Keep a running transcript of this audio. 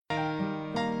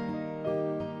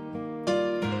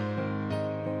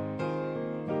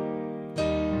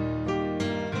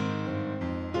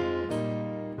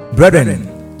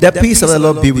Brethren, the peace of the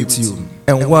Lord be with you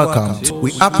and welcome.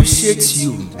 We appreciate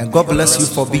you and God bless you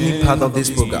for being part of this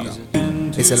program.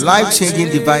 It's a life-changing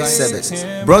divine service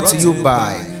brought to you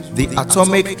by the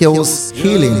Atomic Hills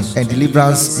Healing and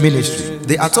Deliverance Ministry.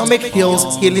 The Atomic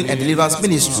Hills Healing and Deliverance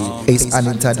Ministry is an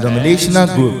interdenominational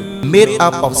group made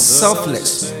up of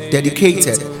selfless,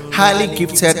 dedicated, highly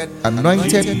gifted,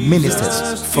 anointed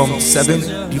ministers from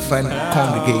 7 different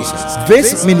congregations.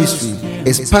 This ministry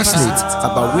is passionate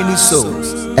about winning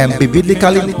souls and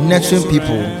biblically nurturing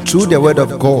people through the word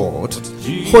of God,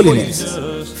 holiness,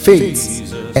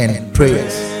 faith, and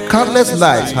prayers. Countless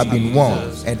lives have been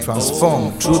won and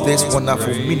transformed through this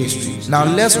wonderful ministry. Now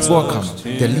let's welcome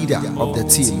the leader of the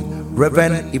team,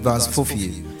 Reverend Evans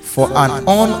Fofie, for an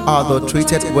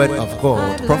unadulterated word of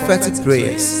God, prophetic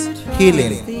prayers,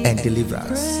 healing, and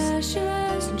deliverance.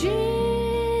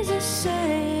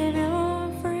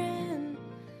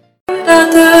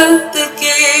 At the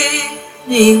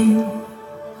beginning,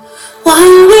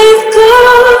 one with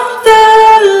God, the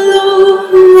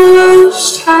Lord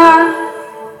Most High.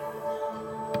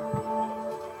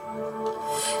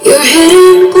 Your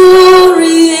hidden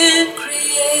glory in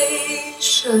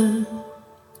creation.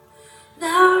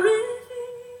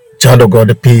 Child of God,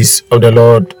 the peace of the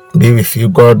Lord be with you.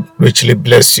 God richly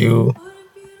bless you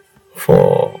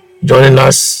for joining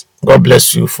us. God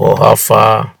bless you for how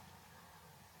far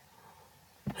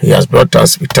He has brought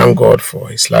us. We thank God for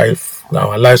His life.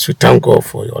 Our lives, we thank God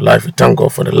for your life. We thank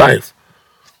God for the life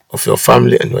of your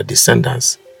family and your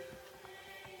descendants.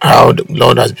 How the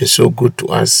Lord has been so good to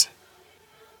us.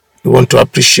 We want to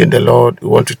appreciate the Lord. We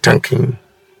want to thank Him.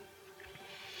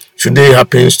 Today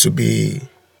happens to be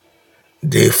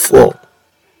day 4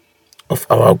 of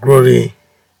our Glory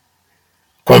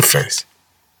Conference.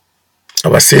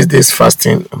 Our 6 days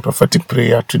fasting and prophetic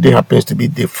prayer. Today happens to be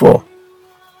day 4.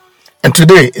 And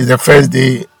today is the first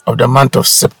day of the month of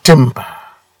September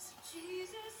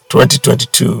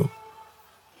 2022.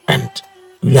 And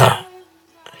we are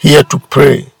here to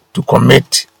pray, to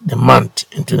commit the month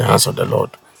into the hands of the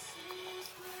Lord.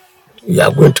 We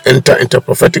are going to enter into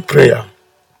prophetic prayer,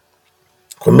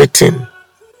 committing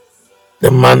the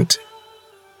month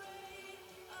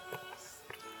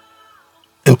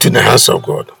into the hands of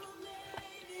God.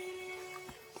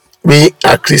 We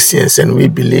are Christians and we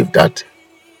believe that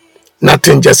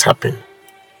nothing just happens.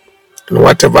 And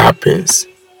whatever happens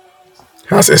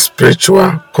has a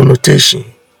spiritual connotation.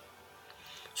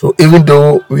 So even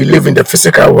though we live in the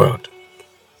physical world,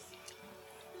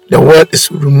 the world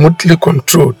is remotely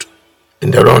controlled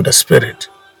in the realm of the spirit.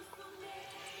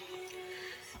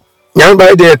 Young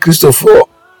by there, Christopher,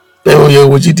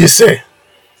 would you say?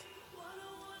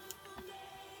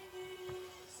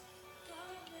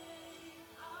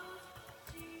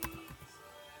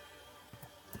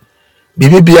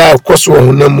 Bibia, of course,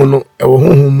 one no, a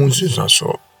woman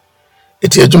so.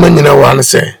 It is a German in one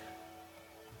say.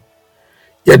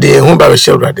 Yet the home by a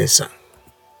shelter dancer.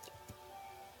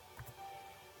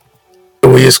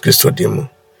 Oh, yes, Christo Demo.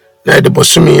 Now the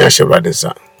Bosumi Asha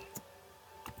Radesa.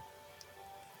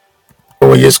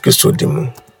 Oh, yes, Christo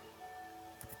Demo.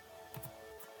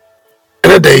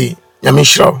 Another day, Yamin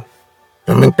Shaw,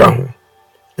 Yamin Kahu,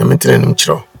 Yamin Tenem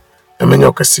Chro, Yamin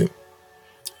Yokasi.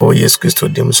 Oh, yes, Christo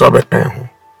Demo, so I can.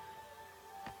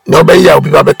 Nobody will be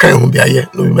Baba Kan who be a year,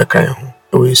 no be Kan.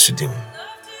 Oh, yes, to them.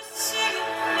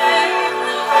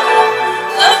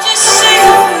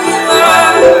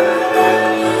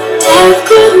 Death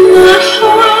could not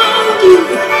hold you.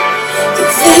 The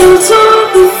veil tore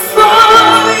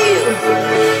before you.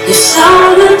 You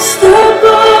silenced the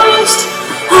ghost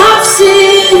of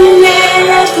sin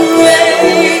and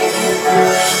grave.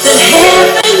 The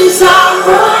heavens are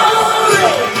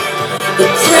roaring. The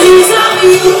praise of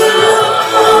your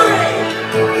glory.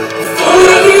 For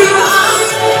you are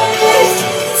raised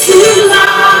to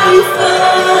life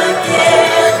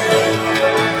again.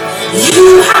 You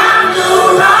have no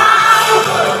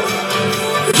rival.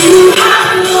 You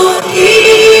have no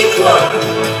equal.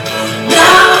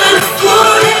 Now and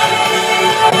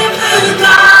forever,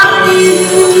 God, you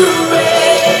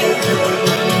reign.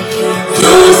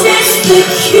 Yours is the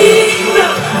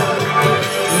kingdom.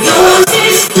 Yours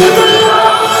is the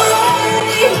glory.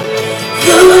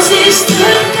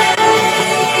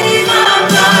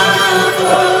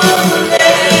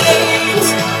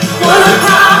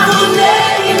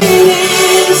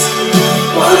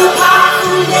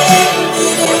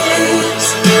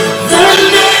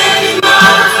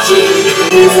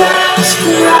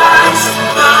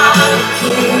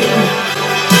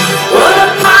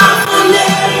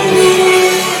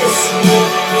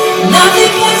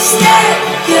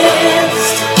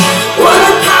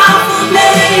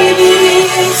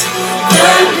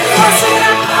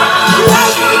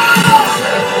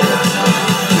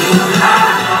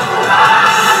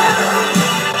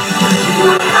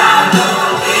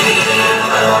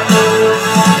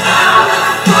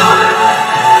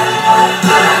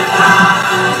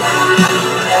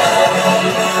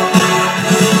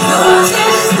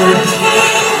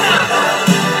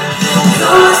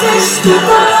 is the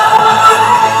glory.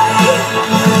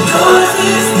 Yours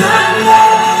is the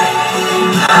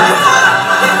name.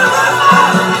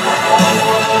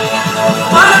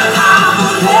 What a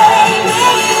powerful name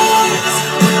it is.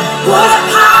 What a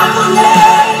powerful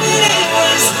name it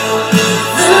is.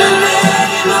 The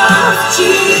name of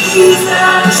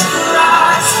Jesus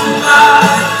Christ, my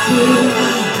King.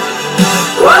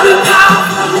 What a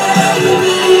powerful name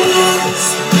it is.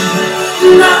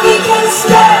 Nothing can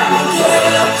stand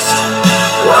against.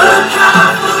 What a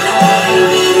powerful name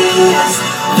it is.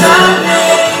 The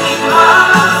name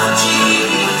of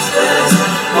Jesus.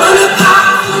 What a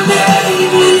powerful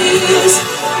name it is.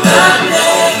 The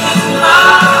name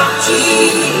of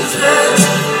Jesus.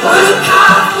 What a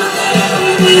powerful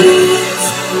name it is.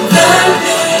 The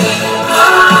name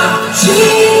of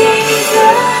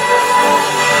Jesus.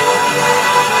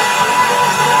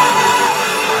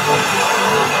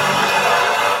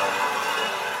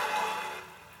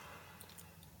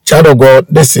 Child of God,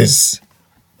 this is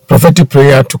prophetic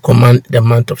prayer to command the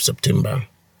month of September,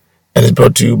 and it's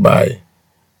brought to you by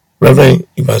Reverend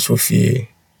Ivan Sophie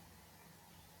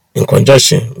in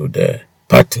conjunction with the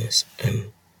partners and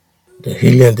the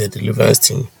healing and the deliverance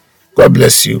team. God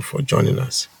bless you for joining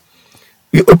us.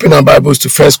 We open our Bibles to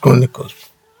 1 Chronicles,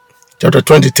 chapter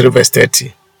 23, verse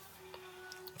 30.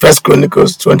 1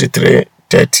 Chronicles 23,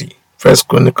 30. 1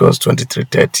 Chronicles 23,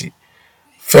 30.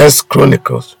 1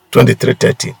 Chronicles 23,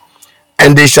 30.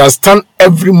 And they shall stand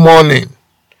every morning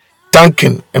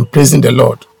thanking and praising the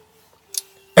Lord,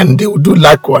 and they will do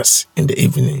likewise in the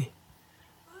evening.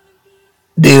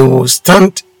 They will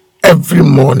stand every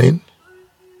morning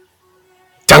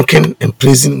thanking and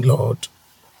praising Lord,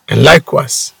 and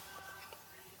likewise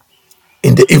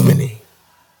in the evening.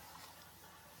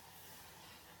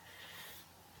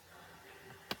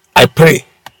 I pray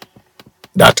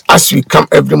that as we come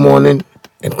every morning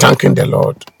and thanking the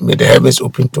Lord, may the heavens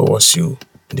open towards you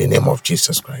in the name of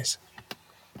Jesus Christ.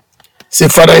 Say,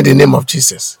 Father, in the name of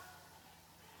Jesus,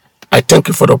 I thank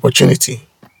you for the opportunity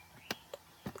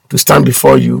to stand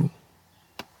before you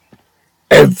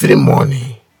every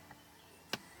morning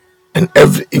and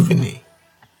every evening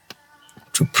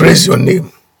to praise your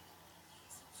name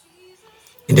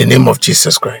in the name of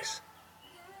Jesus Christ.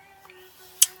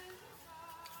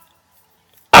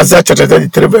 Isaiah chapter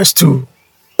 33 verse 2.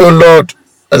 O Lord,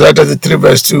 Isaiah 33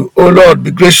 verse 2. O Lord,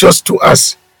 be gracious to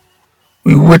us.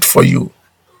 We wait for you.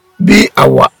 Be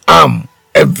our arm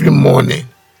every morning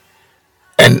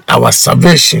and our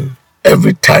salvation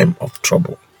every time of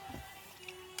trouble.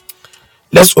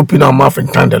 Let's open our mouth and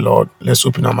thank the Lord. Let's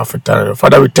open our mouth and thank the Lord.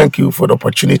 Father, we thank you for the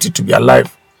opportunity to be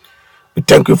alive. We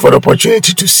thank you for the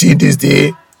opportunity to see this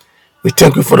day. We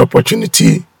thank you for the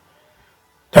opportunity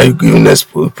that you've given us,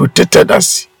 protected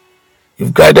us,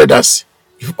 you've guided us,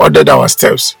 you've ordered our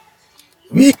steps.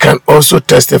 We can also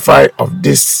testify of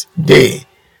this day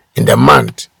in the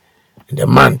month, in the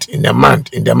month, in the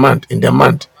month, in the month, in the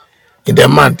month, in the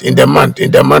month, in the month,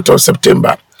 in the month of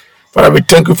September. Father, we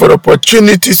thank you for the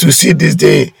opportunities to see this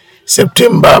day,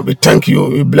 September. We thank you,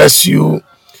 we bless you,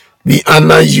 we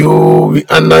honor you, we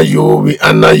honor you, we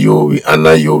honor you, we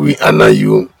honor you, we honor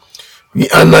you, we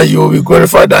honor you, we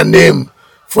glorify thy name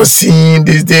for seeing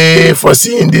this day, for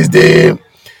seeing this day,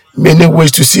 many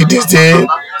ways to see this day.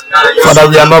 Father,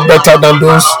 we are not better than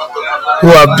those who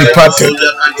have departed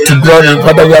to glory.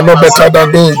 Father, we are not better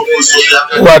than those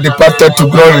who are departed to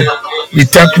glory. We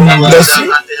thank you, we bless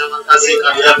you,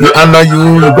 we honor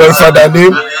you, we glorify thy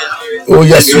name. Oh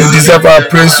yes, you deserve our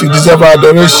praise, you deserve our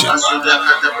adoration.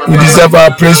 You deserve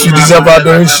our praise, you deserve our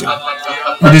adoration.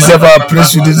 You deserve our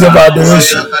praise, you deserve our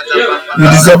adoration. You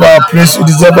deserve our praise, you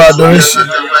deserve our adoration.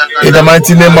 In the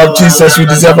mighty name of Jesus, you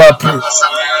deserve our praise.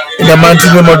 In the mighty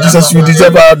name of Jesus, you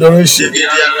deserve our adoration.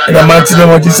 In the mighty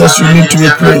name of Jesus, you need to be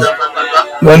praised.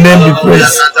 Your name be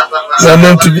praised. Your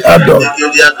name to be adored.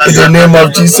 In the name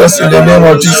of Jesus, in the name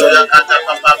of Jesus.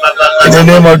 In the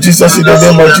name of Jesus, in the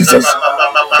name of Jesus.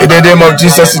 In the name of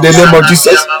Jesus, in the name of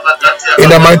Jesus. In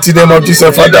the mighty name of Jesus,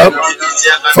 Father.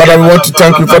 Father, we want to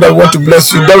thank you. Father, we want to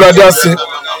bless you. The radiasi,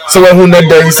 someone who not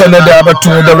there, is another about to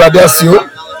the radiasi,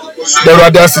 the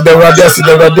radiasi, the radiasi,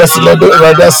 the radiasi, the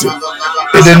radiasi.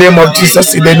 In the name of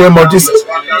Jesus, in the name of Jesus.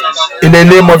 In the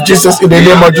name of Jesus, in the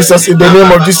name of Jesus, in the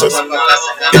name of Jesus.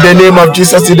 In the name of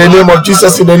Jesus, in the name of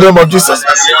Jesus, in the name of Jesus.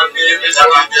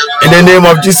 In the name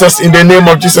of Jesus, in the name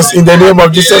of Jesus, in the name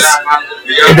of Jesus.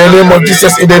 In the name of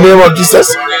Jesus, in the name of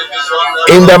Jesus.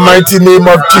 In the mighty name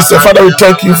of Jesus. Father, we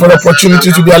thank you for the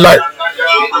opportunity to be alive.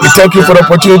 We thank you for the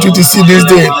opportunity to see this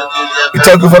day. We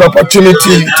thank you for the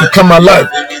opportunity to come alive.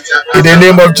 In the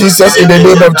name of Jesus, in the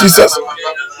name of Jesus.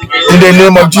 In the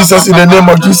name of Jesus, in the name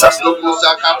of Jesus.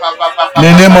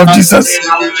 In the name of Jesus.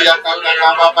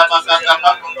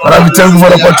 Father, we thank you for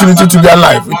the opportunity to be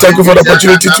alive. We thank you for the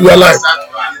opportunity to be alive.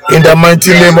 In the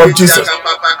mighty name of Jesus.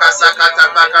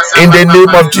 In the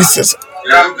name of Jesus.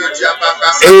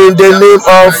 In the name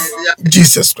of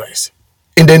Jesus Christ.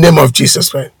 In the name of Jesus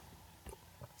Christ.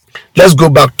 Let's go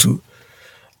back to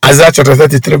Isaiah chapter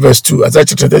 33 verse 2. Isaiah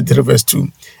chapter 33 verse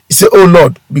 2. He said, "Oh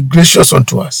Lord, be gracious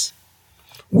unto us.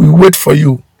 We wait for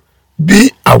you.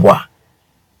 Be our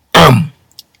arm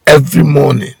every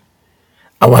morning,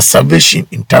 our salvation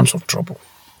in times of trouble."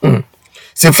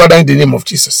 Say, Father, in the name of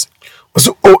Jesus.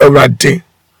 Also, oh, Erade,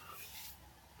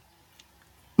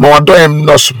 Mawadoyem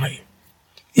Nosmai,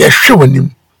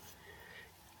 Yeshuanim,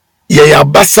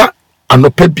 Yabasa,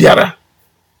 Anope Biara,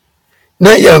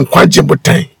 na yan kwaje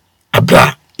botan,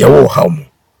 Abra, Yawo Haumu,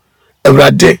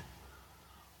 Erade,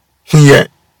 Huye,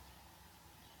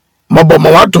 Mabo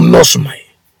Mawadum Nosmai,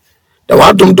 the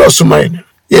Wadum Dosmai,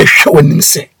 Yeshuanim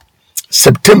say,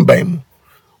 September,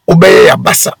 Obey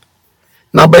Yabasa,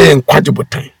 na obey en kwaje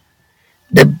botan.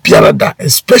 The biara da,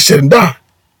 especially da,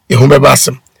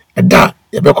 Yehumebasem, a da,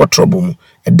 Yabeko trouble,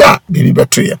 a da, baby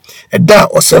betrayal, a da,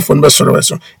 or self on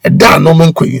restoration, a da, no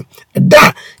man queen, a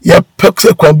da, ya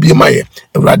pexe can be my,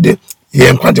 a rade, ye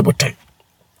inquantable time.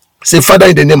 Say, Father,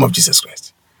 in the name of Jesus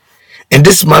Christ, in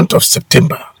this month of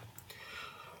September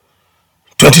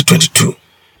 2022,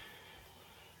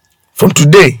 from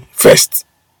today, 1st,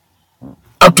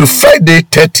 up to Friday,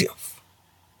 30th,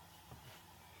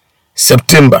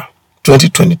 September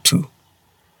 2022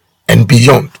 and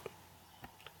beyond,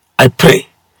 I pray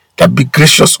that be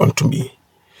gracious unto me,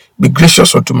 be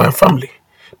gracious unto my family,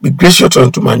 be gracious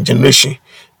unto my generation,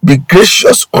 be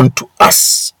gracious unto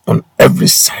us on every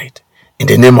side in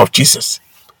the name of Jesus.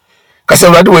 Because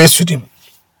I rather ways with him.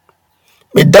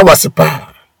 Me that was a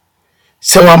pa.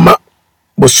 Sewama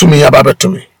bosumi ya baba to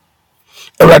me.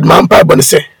 I read my empire but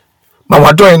say, my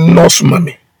wado and no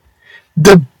sumame.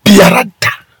 The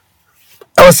biarada.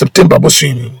 I was September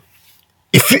bosumi.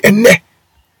 If you ne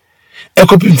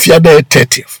ekopim fiada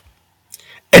 30th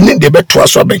eni de beto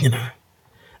aso abanyina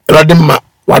erade ma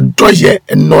wadoye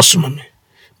enoso mame.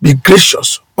 Be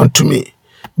gracious unto me,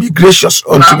 be gracious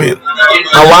unto me.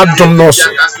 Awadom noso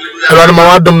erade ma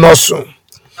wadom noso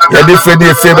ya de fedi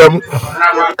efebam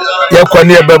ya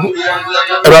kwani ebam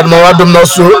erade ma wadom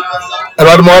noso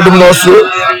erade ma wadom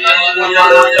noso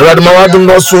erade ma wadom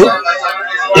noso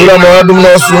erade ma wadom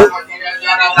noso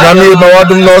Nami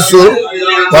Mawadum Nosu,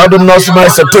 Wadum Nosu by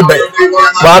September,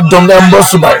 Wadum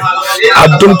Embosu by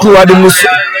Adum Kuadimusu,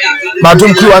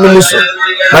 Madum Kuanimusu,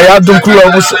 Mayadum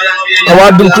Kuamusu,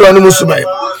 Awadum Kuanimusu by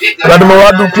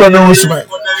Radamadum Kuanimusu by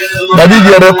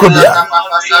Nadia Bekobia,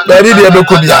 Nadia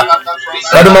Bekobia,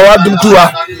 Radamadum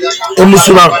Kua,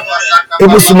 Emusuma,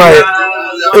 Emusumai,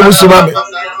 Emusumame,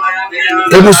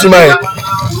 Emusumai,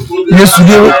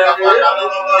 Yesudimu,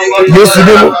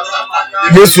 Yesudimu.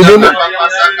 Yesudimu,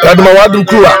 Radmawadum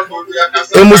Kua,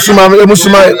 Emusumai,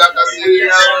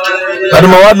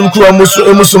 Radmawadum Kua,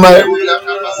 Emusumai,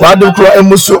 Wadum Kua,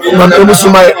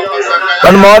 Emusumai,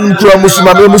 Radmawadum Kua,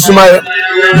 Emusumai,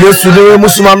 Yesudimu,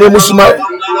 Emusumai,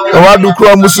 Wadum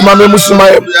Kua,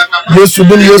 Emusumai,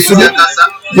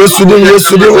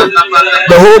 Yesudimu,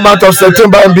 the whole month of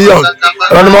September and beyond,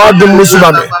 Radmawadum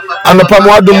Musumame, and the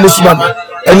Pamwadum Musumame.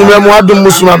 And you remember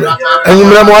Musumame, and you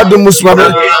remember Musumame,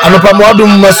 and upon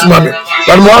Wadum Musumame,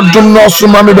 but Wadum no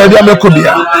Sumame, baby, I'm a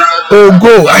Kobia. Oh,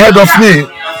 go ahead of me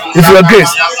with your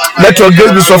grace. Let your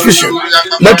grace be sufficient.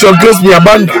 Let your grace be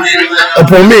abundant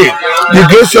upon me. Be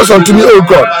gracious unto me, oh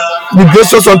God. Be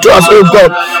gracious unto us, oh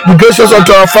God. Be gracious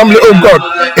unto our family, oh God.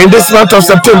 In this month of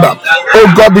September,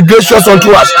 oh God, be gracious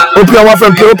unto us. Open your mouth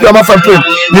and pray. Open your mouth and pray.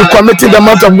 We committed the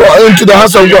month of God into the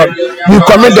hands of God. We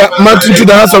commit the month into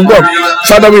the hands of God.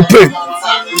 Father, we pray.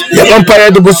 Your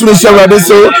empire, the Bosumi Shavade,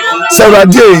 so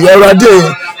Sarade,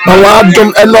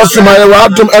 Wadum and Nosumaya,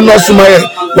 Wadum and Nosumaya,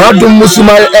 Wadum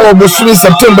Musumaya, Ever Bosumi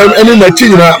September, any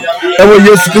Nigeria, ever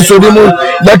yes,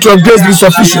 let your grace be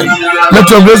sufficient. Let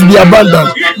your grace be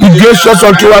abundant. Be gracious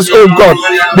unto us, O God.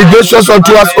 Be gracious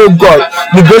unto us, O God.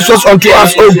 Be gracious unto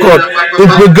us, O God.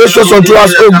 Be gracious unto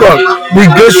us, O God. Be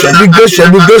gracious, be gracious,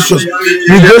 be gracious,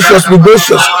 be gracious, be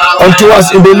gracious unto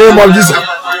us in the name of Jesus.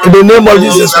 In the name of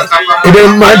Jesus, in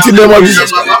the mighty name of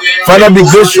Jesus, Father, be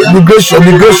gracious, be gracious,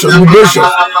 be gracious, be gracious,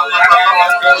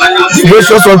 be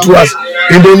gracious unto us.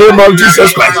 In the name of Jesus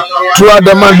Christ, throughout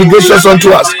the man, be gracious unto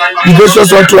us, be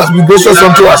gracious unto us, be gracious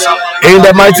unto us. In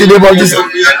the mighty name of Jesus,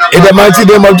 in the mighty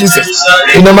name of Jesus,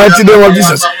 in the mighty name of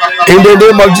Jesus, in the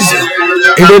name of Jesus,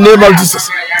 in the name of Jesus.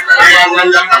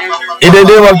 In the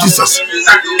name of Jesus,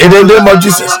 in the name of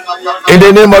Jesus, in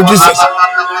the name of Jesus,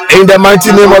 in the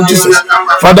mighty name of Jesus,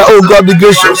 Father, oh God, be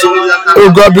gracious.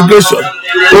 Oh God, be gracious.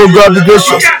 Oh God, be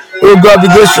gracious. Oh God, be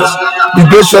gracious. Be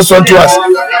gracious unto us.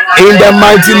 In the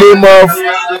mighty name of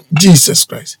Jesus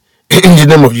Christ. In the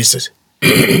name of Jesus.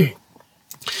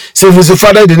 Say,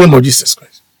 Father, in the name of Jesus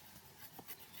Christ.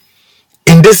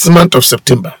 In this month of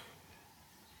September,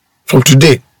 from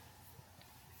today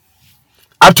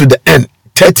up to the end,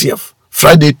 30th,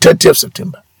 Friday, 30th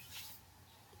September,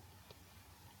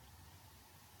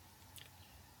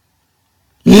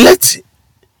 let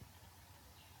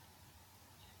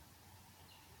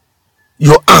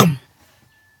your arm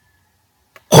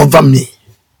cover me,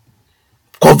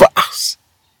 cover us,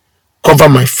 cover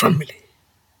my family,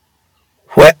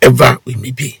 wherever we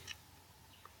may be,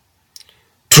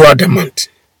 throughout the month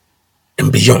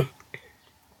and beyond.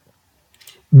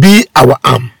 Be our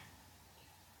arm.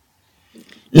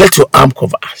 Let your arm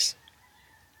cover us.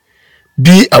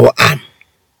 Be our arm.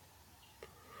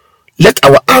 Let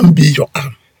our arm be your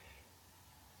arm.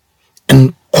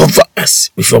 And cover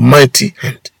us with your mighty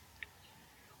hand,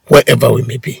 wherever we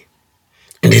may be.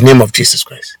 In the name of Jesus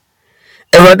Christ.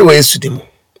 Every way is to them.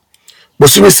 But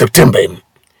September,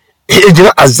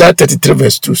 Isaiah 33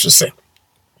 verse 2 so say,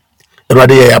 Every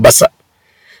day abasa,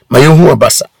 mayuhu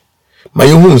abasa,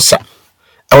 mayuhu nsa,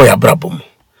 awa ya brabum.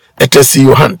 Let us see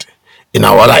your hand in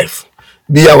our life.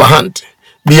 Be our hand.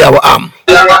 Be our arm.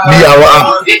 Be our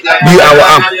arm. Be our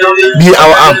arm. Be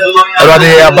our arm. Every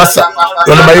day abasa,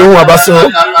 when mayuhu abaso,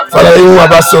 Father mayuhu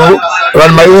abaso,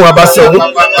 when mayuhu abaso,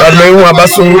 when mayuhu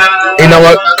abaso, in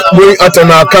our going out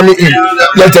and our coming in.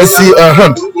 Let us see our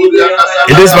hand.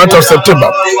 In this month of September,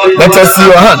 let us see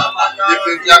your hand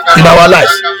in our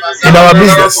life, in our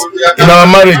business, in our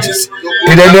marriages.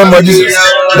 In the name of Jesus,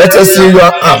 let us see your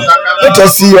arm. Let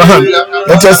us see your hand.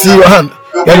 Let us see your hand.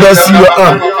 Let us see your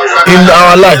arm in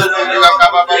our life,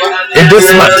 in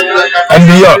this month and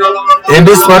beyond. In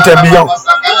this month and beyond.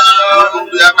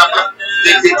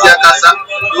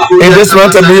 In this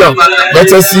month and beyond,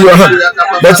 let us see your hand.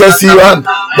 Let us see your hand.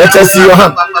 Let us see your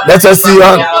hand. Let us see your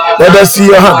hand. Let us see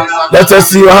your hand. Let us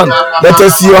see your hand. Let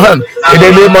us see your hand. In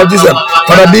the name of Jesus,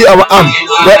 Father, be our arm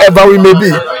wherever we may be.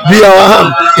 Be our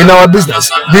arm in our business.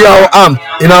 Be our arm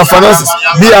in our finances.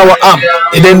 Be our arm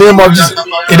in the name of Jesus.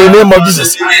 In the name of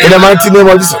Jesus. In the mighty name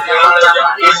of Jesus.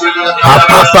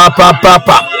 Papa, papa,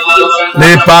 papa.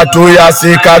 Ne patu ya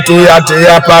sikatu ya te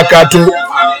ya pakatu.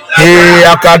 He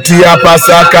akati ya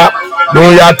pasaka. No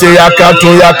ya te ya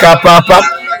katu ya kapapa.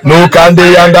 No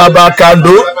kande yanda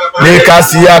bakando. Ne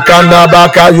kasi ya kana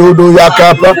baka yudu ya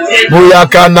kapa. No ya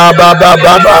kana baba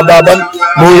baba baba.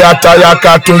 No ya ta ya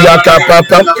katu ya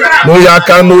kapapa. No ya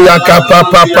kanu ya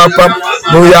kapapa papa.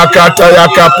 No ya kata ya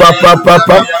kapapa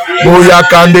papa. No ya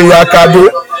kande ya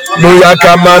kadu. No ya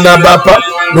kamana bapa.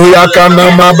 No ya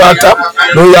kana mabata.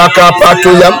 No ya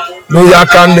kapatu ya. No ya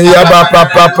kande ya bapa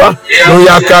papa. No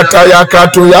ya kata ya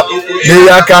katu ya. No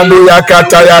ya kande ya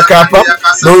kata ya kapa.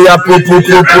 No ya pupu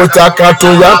pupu takatu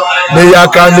ya. No ya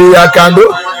kande ya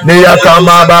kando. No ya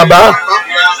kama baba.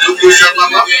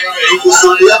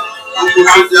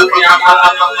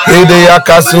 Hede ya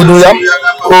kasudu ya.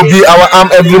 Oh, be our arm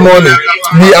every morning.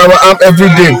 Be our arm every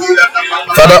day.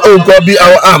 Father, oh God, be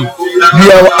our arm.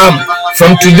 Be our arm.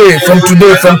 From today, up to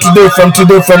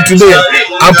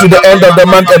the end of the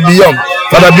month and beyond.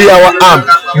 Father, be our arm.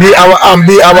 Be our arm.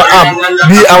 Be our arm.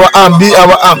 Be our arm. Be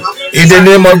our arm. In the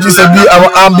name of Jesus, be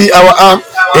our arm. Be our arm.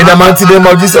 In the mighty name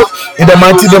of Jesus. In the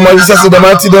mighty name of Jesus. In the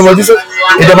mighty name of Jesus.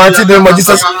 In the mighty name of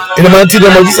Jesus. In the mighty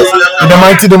name of Jesus. In the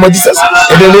mighty name of Jesus.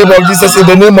 In the name of Jesus. In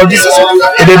the name of Jesus.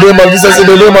 In the name of Jesus. In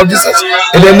the name of Jesus.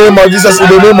 In the name of Jesus. In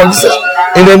the name of Jesus.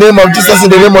 In the name of Jesus. In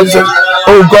the name of Jesus.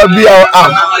 Oh God, be our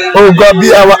arm. Oh God, be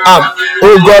our arm.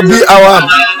 Oh God, be our arm.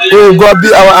 Oh God,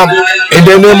 be our arm. In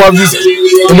the name of Jesus.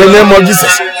 In the name of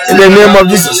Jesus. In the name of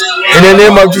Jesus. In the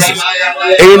name of Jesus.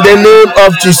 In the name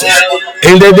of Jesus.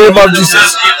 In the name of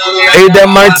Jesus. In the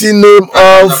mighty name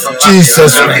of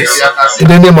Jesus Christ. In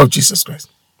the name of Jesus Christ.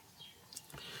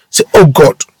 Say, oh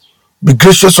God, be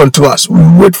gracious unto us. We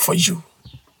wait for you.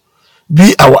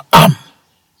 Be our arm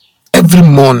every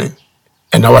morning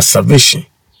and our salvation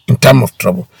in time of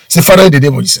trouble. Say, Father, in the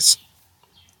name of Jesus,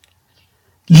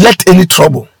 let any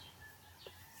trouble,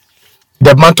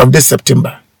 the month of this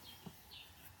September,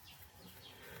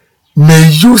 may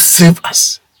you save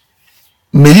us.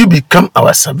 May you become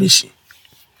our salvation.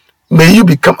 May you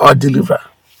become our deliverer.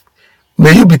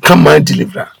 May you become my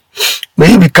deliverer.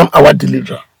 May you become our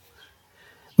deliverer.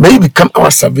 May you become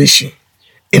our salvation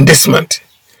in this month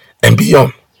and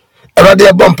beyond. Erade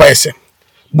ya bompa ese.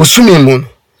 Busumi mu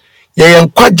ye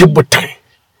nkwaje botan.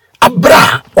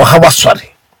 Abra ohawa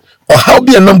sware. Ohaw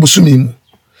bi enam busumi mu.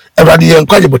 Erade ye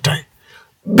nkwaje botan.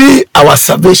 Be our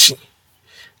salvation.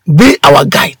 be our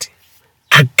guide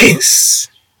against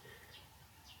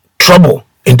trouble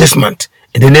in this month.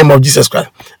 In the name of Jesus Christ,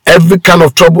 every kind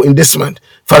of trouble in this month,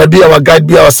 Father, be our guide,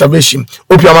 be our salvation.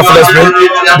 Open your mouth, let's pray.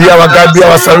 Be our guide, be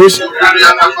our salvation.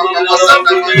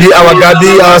 Be our guide,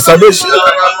 be our salvation.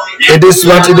 In this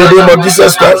month, in the name of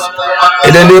Jesus Christ.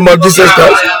 In the name of Jesus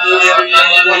Christ.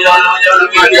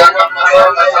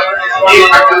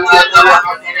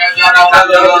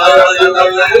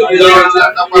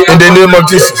 In the name of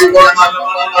Jesus.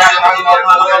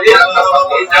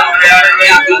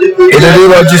 In the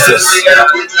name of Jesus.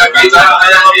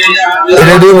 In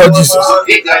the name of Jesus.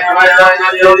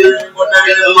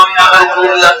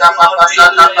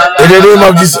 In the name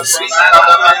of Jesus.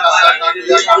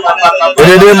 In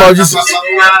the name of Jesus.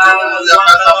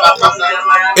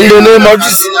 In the name of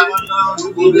Jesus.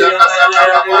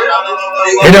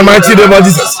 In the mighty name of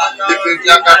Jesus.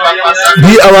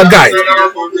 Be our guide.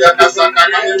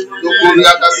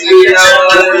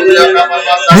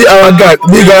 Be our guide.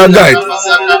 Be our guide.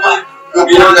 Be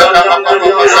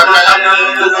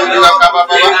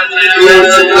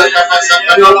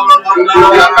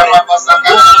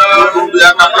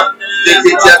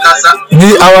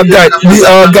our guide, be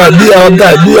our guide, be our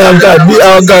guide, be our guide, be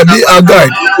our guide, be our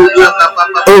guide.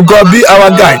 Oh God, be our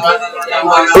guide.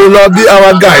 Oh Lord, be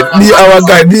our guide, be our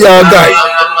guide, be our guide.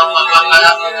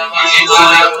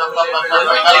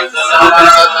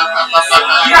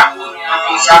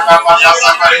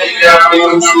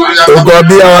 Oh God,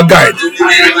 be our guide.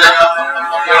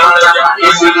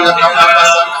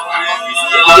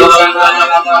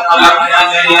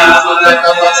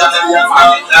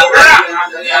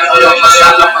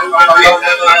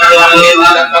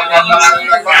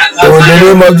 Oh, in the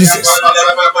name of Jesus.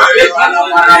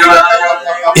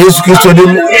 Jesus Christ, in the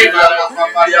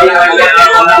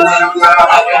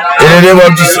name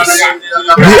of Jesus,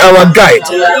 be our guide.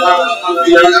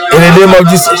 In the name of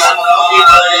Jesus.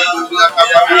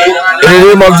 In the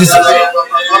name of Jesus.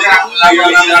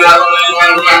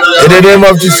 In the name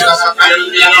of Jesus.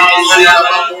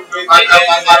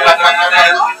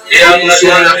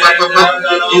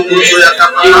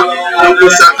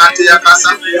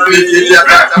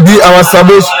 Be our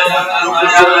salvation.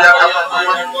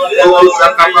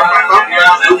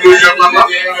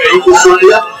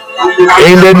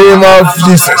 In the name of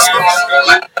Jesus Christ.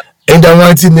 In the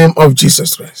mighty name of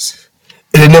Jesus Christ.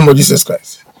 In the name of Jesus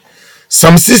Christ.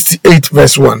 Psalm 68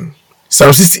 verse 1.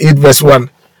 Psalm 68 verse 1.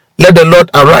 Let the Lord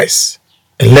arise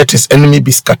and let his enemy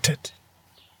be scattered.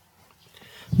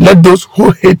 Let those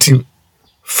who hate him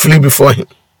flee before him.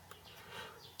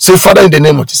 Say, Father, in the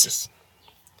name of Jesus,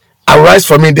 arise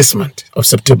for me this month of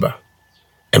September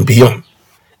and beyond.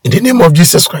 In the name of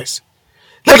Jesus Christ,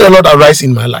 let the Lord arise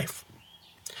in my life.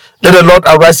 Let the Lord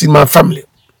arise in my family.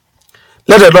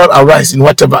 Let the Lord arise in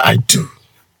whatever I do.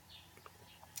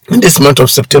 In this month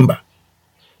of September,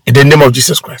 in the name of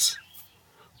Jesus Christ,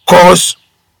 cause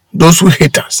those who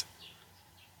hate us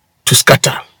to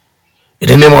scatter. In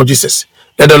the name of Jesus,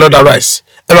 let the Lord arise.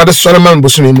 Erade sorry man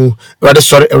bosumi mu. Erade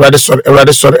sorry.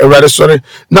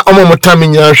 Na omo motami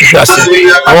nya hwehwe ase.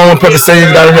 Awon mo pebe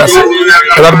say da hwehwe ase.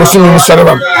 Erade bosumi mu sorry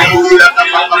man.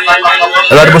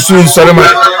 Erade bosumi mu sorry man.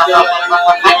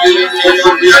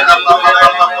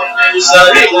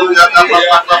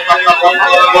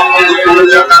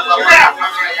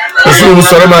 Bosumi mu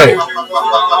sorry man.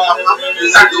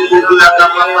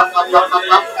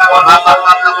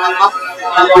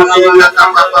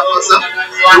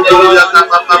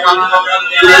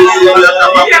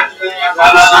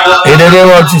 In the name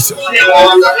of Jesus.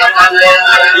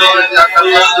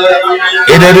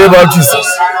 In the name of Jesus.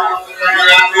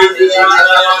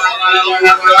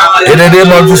 In the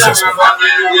name of Jesus.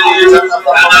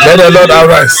 Let the Lord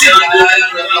arise.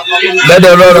 Let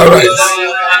the Lord arise.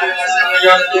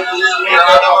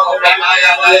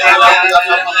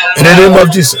 In the name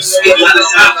of Jesus.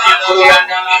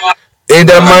 In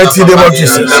the mighty name of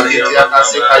Jesus.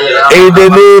 In the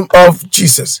name of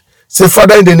Jesus. Say,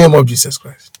 Father, in the name of Jesus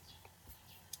Christ,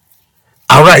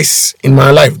 arise in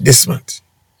my life this month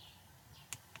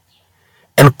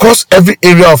and cause every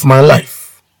area of my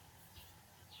life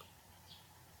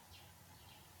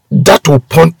that will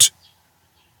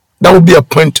be a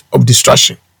point of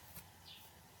distraction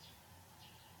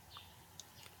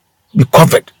be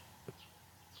covered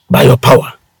by your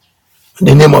power in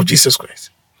the name of Jesus Christ.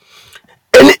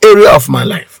 Any area of my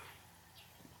life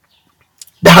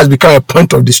that has become a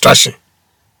point of distraction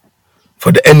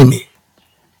for the enemy,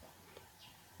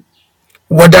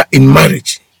 whether in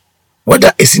marriage,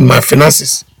 whether it's in my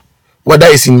finances, whether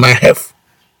it's in my health,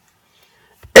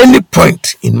 any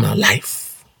point in my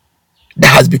life that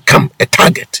has become a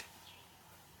target,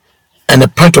 and a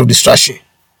point of distraction.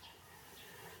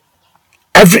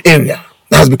 Every area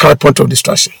that has become a point of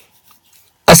distraction.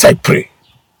 As I pray,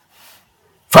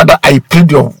 Father, I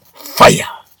plead your fire,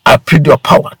 I plead your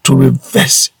power to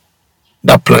reverse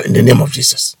that plan in the name of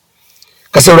Jesus.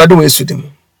 Because I already went to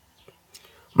them.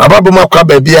 My Bible, my crab,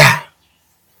 baby, a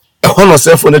honor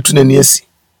self on the Tunisian.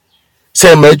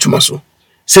 Say, my chumaso,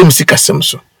 say, Missika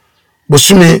Samso,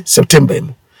 Bosumi, September.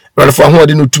 Rather for one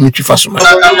didn't to meet you fast. For one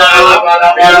didn't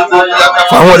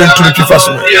to meet you fast.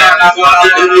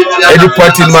 Any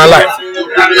point in my life,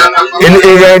 any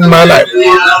area in my life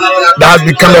that has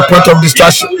become a point of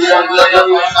distraction,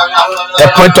 a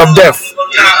point of death.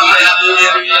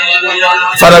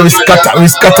 Father, we scatter.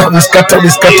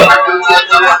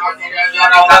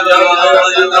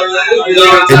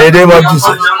 In the name of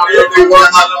Jesus.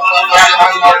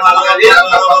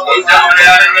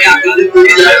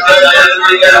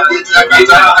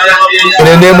 In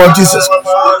the name of Jesus.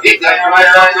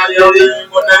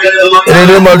 In the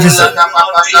name of Jesus.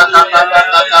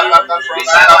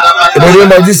 In the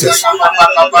name of Jesus.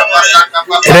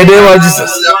 In the name of Jesus.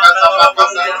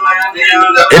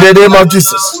 In the name of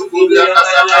Jesus.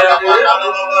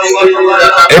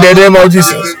 In the name of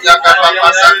Jesus.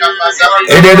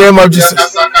 In the name of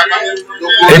Jesus.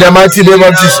 In the mighty name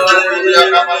of Jesus.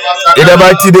 In the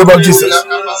mighty name of Jesus.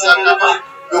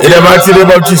 In the mighty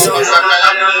name of Jesus.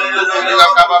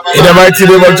 In the mighty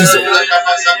name of Jesus.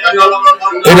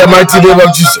 In the mighty name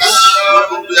of Jesus.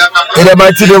 In the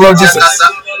mighty name of Jesus.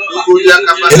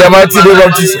 In the mighty name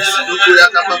of Jesus.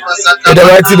 In the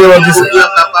mighty name of Jesus.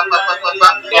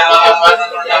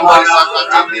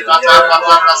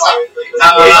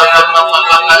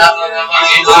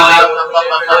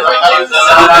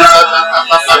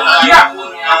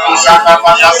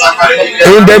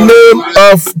 In the name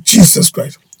of Jesus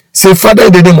Christ. Say, Father,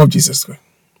 in the name of Jesus Christ,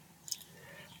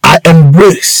 I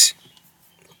embrace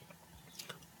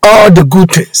all the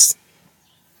good things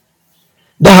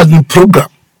that has been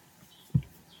programmed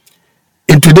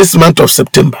into this month of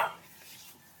September.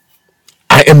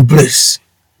 I embrace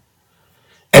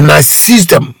and I seize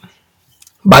them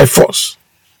by force.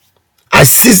 I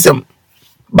seize them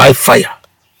by fire.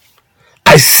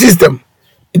 I seize them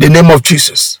in the name of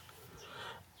Jesus.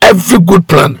 Every good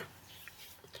plan,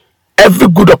 every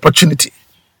good opportunity,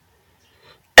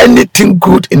 anything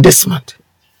good in this month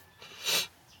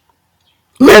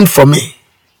meant for me,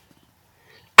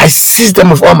 I seize them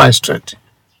with all my strength.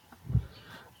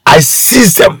 I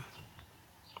seize them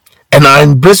and I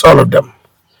embrace all of them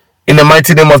in the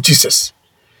mighty name of Jesus.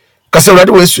 Because I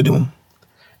already waste to them.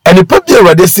 And the people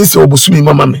already since Obusumi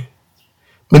Mama me.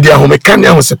 Media home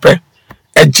Kanya was a pair.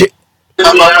 Edge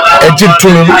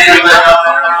Tunum.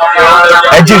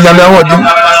 Edge Yamahodim.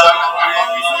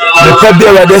 The people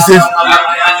already says.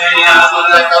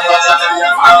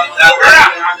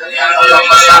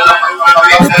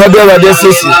 The people already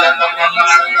says.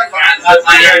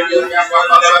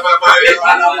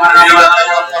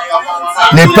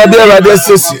 Ne pabia radio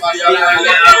sesi.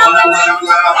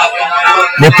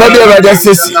 Ne pabia radio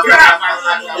sesi.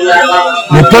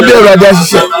 Ne pabia radio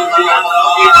sesi.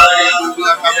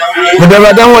 Ne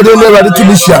bada ho de ne bada to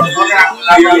be sharp.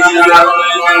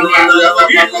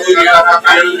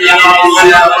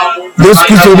 Yes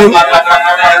Christo dem.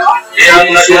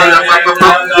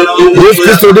 Yes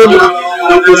Christo dem.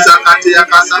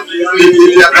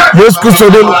 Yes Christo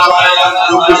dem.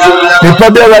 Ne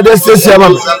pabia radio sesi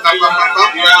amam.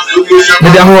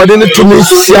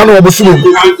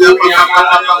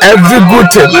 Every good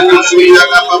thing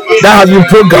that has been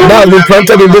programmed, that has been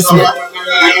planted in this month,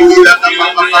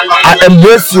 I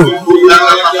embrace you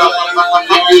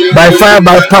by fire,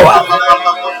 by power.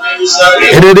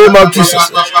 In the name of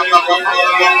Jesus.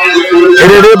 In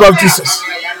the name of Jesus.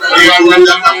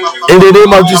 In the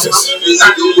name of Jesus.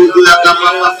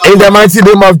 In the mighty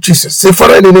name of Jesus. Say,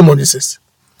 Father, in the name of Jesus,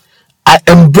 I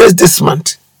embrace this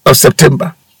month of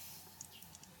September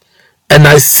and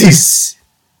I seize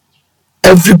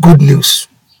every good news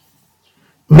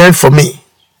meant for me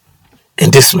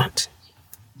in this month.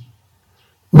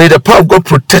 May the power of God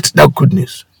protect that good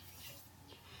news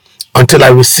until I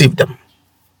receive them.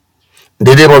 In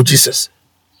the name of Jesus.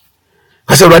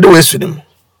 I said, right away, them.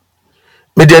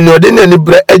 May the new ordinary any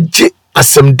bread edgy as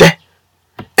some day.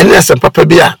 Any as some papa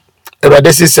beer. A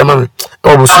radesi salmon.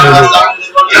 Or as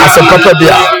a papa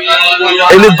beer.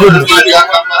 Any goodness.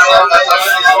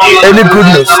 Any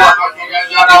goodness.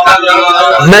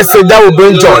 Message that will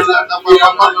bring joy.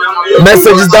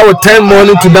 Messages that will turn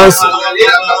morning to dancing.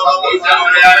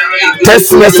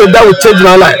 Text message that will change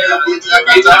my life.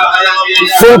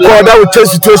 Phone call that will change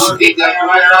situation.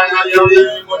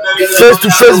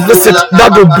 face-to-face visit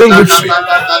that will bring victory.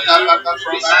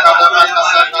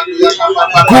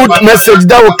 Good message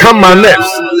that will calm my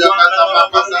nerves.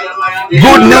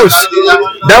 Good news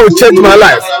that will change my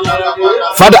life.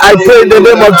 Father, I pray in the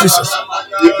name of Jesus.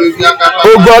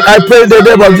 Oh God, I pray in the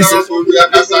name of Jesus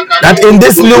that in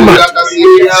this new month,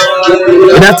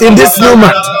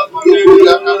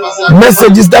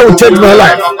 messages that will change my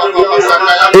life,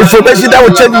 information that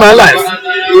will change my life.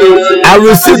 I will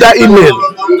receive that email.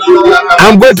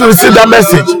 I'm going to receive that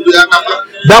message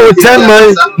that will turn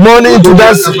my morning into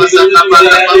dancing. In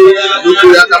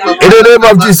the name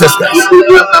of Jesus Christ.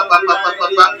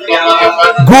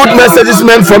 Good messages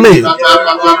meant for me.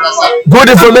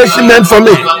 Good information meant for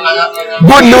me.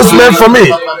 Good news meant for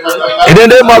me. In the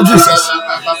name of Jesus.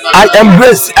 I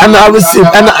embrace and I receive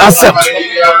and I accept.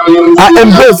 I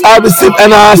embrace, I receive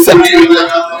and I accept.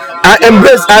 I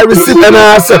embrace, I receive and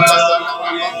I accept.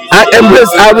 I embrace,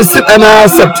 I receive and I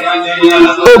accept.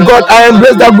 Oh God, I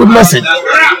embrace that good message.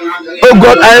 Oh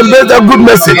God, I embrace that good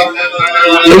message.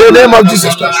 In the name of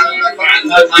Jesus Christ.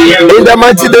 In the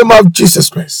mighty name of Jesus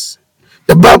Christ.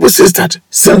 The Bible says that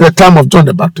since the time of John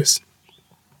the Baptist,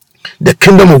 the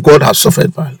kingdom of God has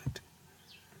suffered violence.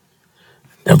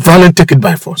 The violent take it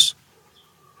by force.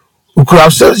 We could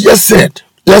have just said,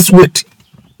 let's wait.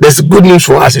 There's good news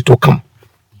for us, it will come.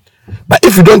 But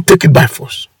if you don't take it by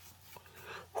force,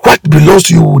 what belongs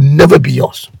to you will never be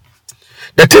yours.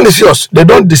 The thing is yours. They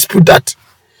don't dispute that.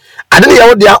 I don't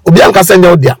know there. Obianka send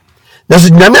you there. There's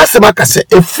Nyame Asemaka say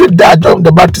if that John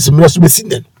the Baptist must be seen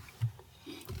then.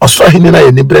 Oswa hinina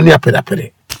ye nibrani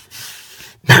apere.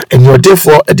 Now and your day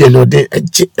for at the end of the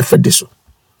day,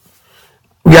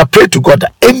 we are praying to God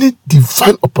that any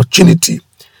divine opportunity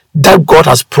that God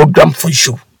has programmed for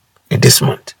you in this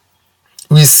month,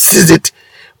 we seize it,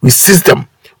 we seize them,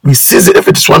 we seize it. If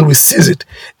it's one, we seize it.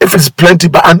 If it's plenty,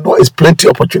 but I know it's plenty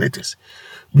opportunities,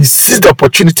 we seize the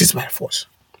opportunities by force.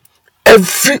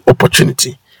 Every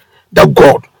opportunity that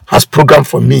God has programmed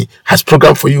for me, has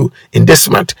programmed for you in this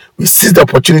month, we seize the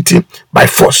opportunity by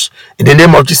force. In the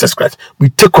name of Jesus Christ, we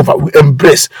take over, we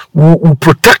embrace, we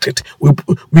protect it, we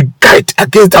guide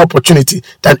against that opportunity,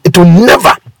 that it will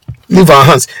never leave our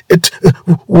hands. It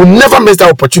will never miss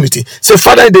that opportunity. Say,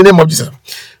 Father, in the name of Jesus,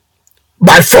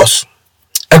 by force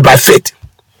and by faith,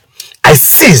 I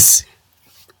seize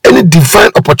any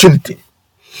divine opportunity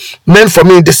meant for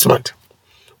me in this month.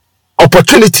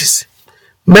 Opportunities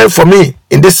meant for me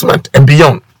in this month and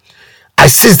beyond. I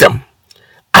seize them.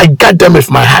 I guide them with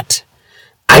my heart.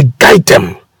 I guide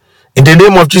them in the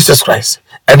name of Jesus Christ.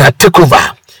 And I take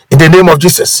over in the name of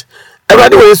Jesus.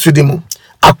 Everybody will use them.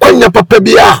 Akwanya papa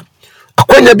biya.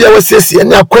 Akwanya biya wasesi.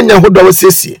 Ene akwanya hoda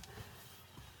wasesi.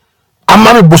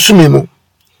 Amami bosumi mu.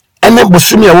 Ene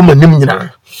bosumi ya wuma nim nyina.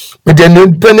 Mede ne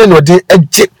bene no de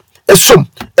eje esom.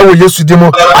 Ewo Yesu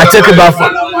dimo. I take it back.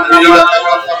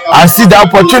 I see the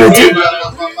opportunity.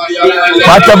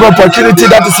 Whatever opportunity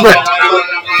that is meant.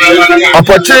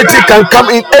 Opportunity can come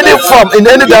in any form, in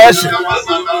any direction.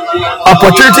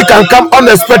 Opportunity can come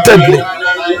unexpectedly.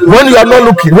 When you are not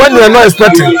looking, when you are not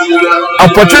expecting,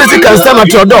 opportunity can stand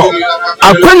at your door.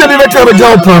 I couldn't be better with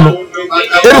your plan.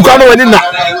 Every corner when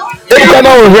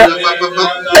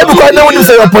you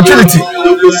say opportunity,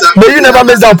 may you never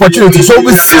miss the opportunity. So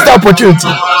we seize the opportunity.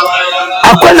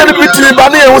 I couldn't be between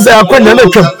Bani and say I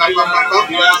couldn't come.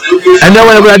 And then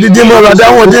when I did demo, I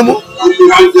don't demo. I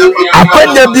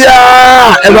couldn't be a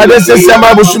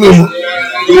Sama Bushimu.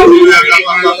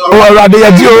 Oh,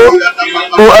 Radio,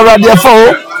 oh, Radio Fo,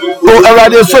 oh,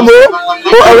 Radio Somo,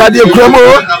 oh, Radio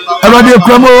Cremo, Radio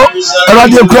Cremo,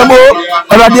 Radio Cremo,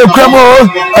 Radio Cremo,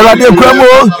 Radio Cremo,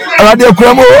 Radio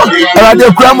Cremo,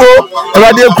 Radio Cremo,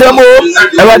 Radio Cremo,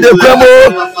 Radio Cremo,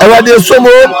 Radio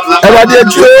Somo, Radio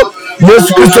Gio.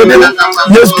 Yes, Christodemo,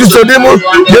 yes, Christodemo,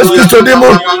 yes,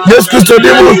 Christodemo, yes,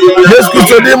 Christodemo, yes,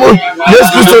 Christodemo, yes,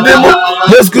 Christodemo,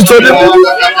 yes, Christodemo,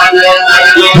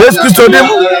 yes,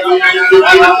 Christodemo.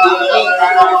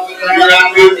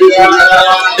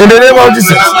 In the name of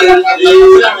Jesus.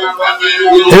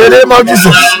 In the name of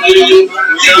Jesus.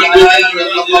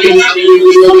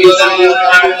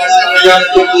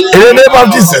 In the name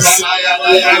of Jesus.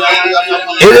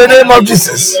 In the name of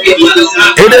Jesus.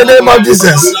 In the name of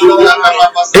Jesus.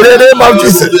 In the name of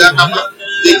Jesus.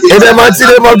 In the mighty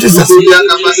name of Jesus.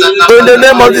 In the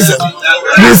name of Jesus.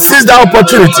 We seize the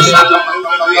opportunity.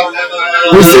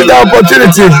 We seize the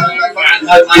opportunity.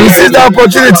 We seize the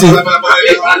opportunity.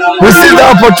 We seize the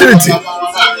opportunity.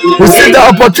 We seize the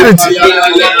opportunity.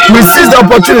 We seize the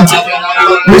opportunity.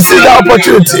 We seize the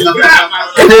opportunity.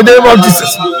 In the name of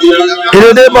Jesus. In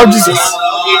the name of Jesus.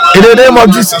 In the name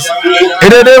of Jesus. In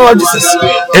the name of Jesus.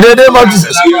 In the name of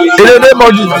Jesus. In the name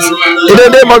of Jesus. In the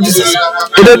name of Jesus.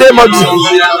 In the name of Jesus.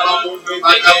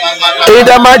 In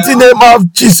the mighty name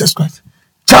of Jesus Christ.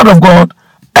 Child of God,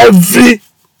 every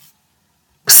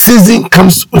season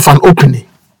comes with an opening.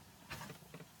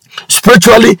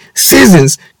 Spiritually,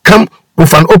 seasons come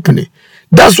with an opening.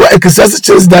 That's why Ecclesiastes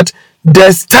says that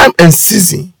there's time and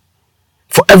season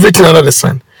for everything under the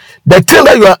sun. The thing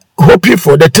that you are hoping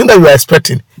for, the thing that you are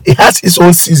expecting, it has its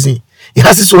own season. It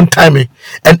has its own timing.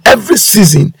 And every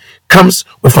season comes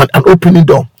with an opening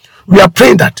door. We are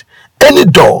praying that any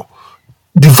door,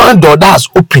 divine door that has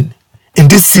opened in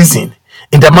this season,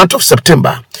 in the month of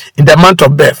September, in the month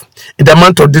of birth, in the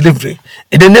month of delivery,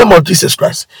 in the name of Jesus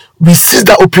Christ, we seize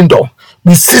that open door.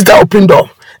 We seize that open door.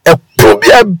 A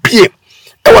probia be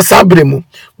a was sabremu.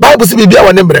 Bible says, Bibia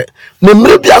wa nemre.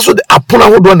 Nemre bia so de apona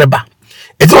hodo neba.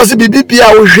 It was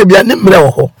Bibia wo hwe bia nemre wo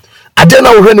ho. Ade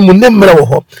na wo hwe ne mu nemre wo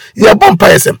ho. Ye bom pa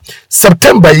yesem.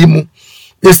 September yi mu.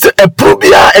 Yes, a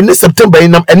probia any September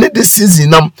inam any this season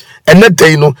nam and that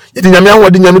day no yet nyame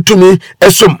ahode nyame tumi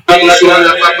esum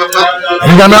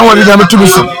nyame ahode nyame tumi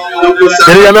sum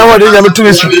nyame ahode nyame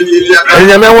tumi sum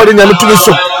nyame ahode nyame tumi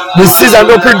sum. The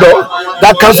season open door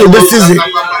that comes with the season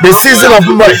of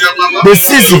marriage, the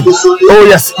season, oh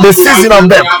yes, the season of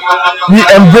them. We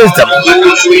embrace them,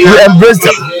 we embrace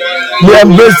them, we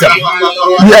embrace them,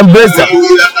 we embrace them,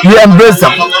 we embrace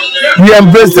them, we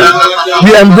embrace them,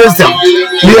 we embrace them,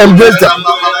 we embrace them,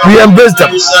 we embrace them.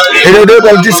 In the name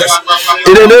of Jesus,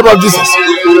 in the name of Jesus,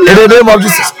 in the name of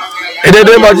Jesus, in the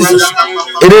name of Jesus,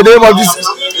 in the name of Jesus,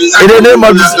 in the name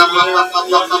of Jesus,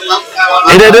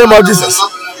 in the name of Jesus.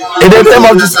 In the name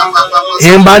of Jesus,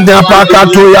 in Banda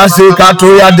Pakato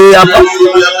Yasikato Yadeapa,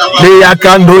 me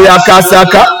Yakando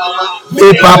Yakasaka,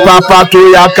 me Papa Pato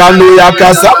Yakando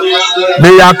Yakasa, me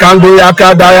Yakando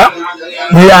Yakadaya,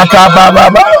 me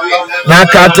Yakababa,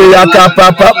 Nakato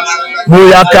Yakapapa,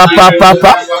 Muyaka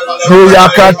Papa,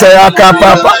 Muyakata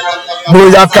Yakapapa,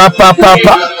 Muyaka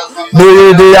Papa,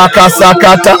 Muyede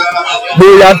Yakasakata,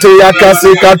 Muyate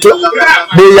Yakasikato,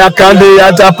 Muyakande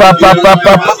Yatapa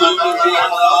Papa.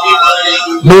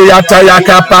 Muyata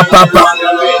yaka papa,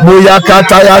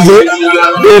 muyakata yaze,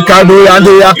 muyakado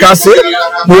yande yakase,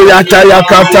 muyata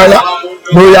yakata,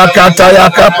 muyakata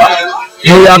yakapa,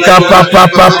 muyaka papa,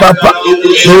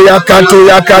 muyakato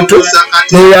yakato,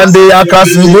 muyande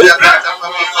yakasibu,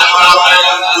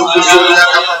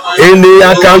 indi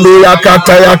yakando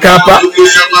yakata yakapa,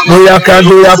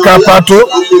 muyakado yakapato.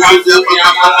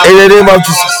 In the name of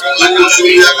Jesus,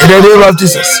 in the name of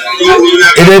Jesus,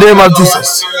 in the name of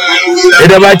Jesus, in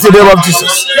the mighty name of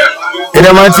Jesus, in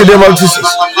the mighty name of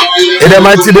Jesus, in the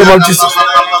mighty name of Jesus,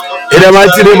 in the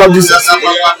mighty name of Jesus,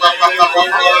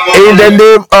 in the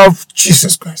name of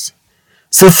Jesus Christ.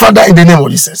 Say, Father, in the name of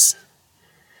Jesus,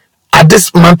 at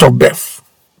this month of birth,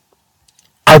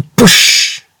 I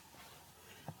push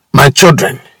my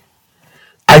children,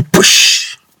 I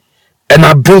push and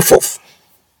I bring forth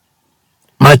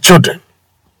my children,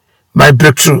 my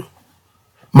breakthrough,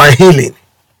 my healing,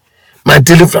 my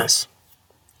deliverance.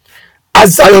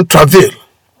 As Zion travail,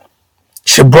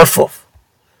 she brought forth.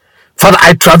 Father,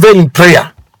 I travail in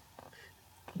prayer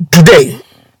today,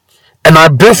 and I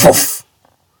bring forth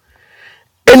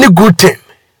any good thing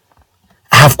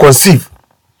I have conceived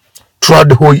throughout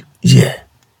the whole year.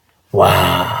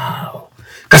 Wow.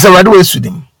 Because I do with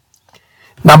him.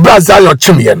 Now, brother Zion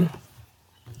Chimian,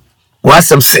 what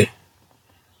some say?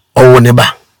 Oh,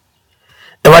 neba.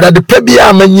 And what are the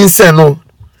plebia man say no?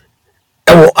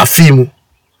 Afimu.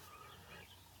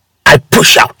 I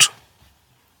push out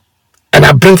and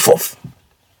I bring forth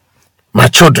my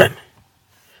children,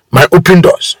 my open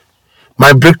doors,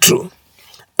 my breakthrough.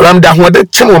 Ram da ho de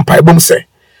chimon paibom say.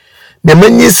 The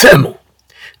man say no.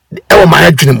 Ewo my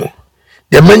adwene.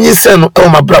 The man say no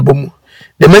ewo my brabom.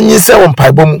 The man say won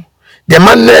paibom. The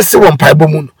man say won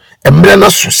paibom. Emre na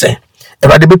so say.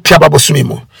 Eba de be pia babosumi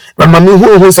mu. But mami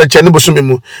who sa chene bosumi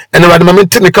mu. And eba de mami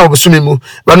tenika bosumi mu.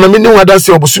 But mami ni wada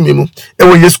se bosumi mu.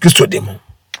 Ewo Yesu Christo de mu.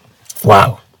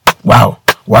 Wow. Wow.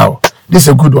 Wow. This is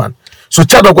a good one. So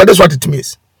child of God, that's what it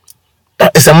means.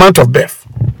 That is a month of birth.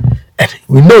 And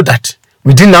we know that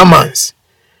within 9 months,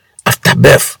 after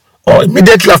birth, or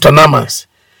immediately after 9 months,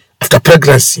 after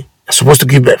pregnancy, you're supposed to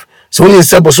give birth. So when you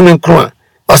say bosumi nkro,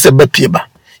 or say be pieba,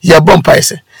 you are born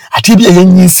paise. Atibi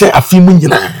yen say afimu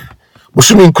nyina.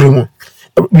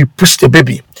 We push the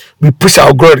baby, we push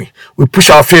our glory, we push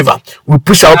our favor, we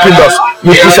push our open doors,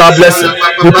 we push our blessing,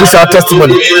 we push our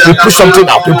testimony, we push something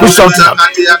out, we push something out.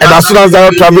 And as soon as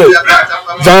Zion travel,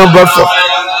 Zion brought forth.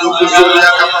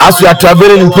 As we are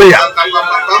traveling in prayer,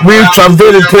 we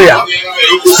travel in prayer.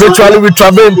 Spiritually we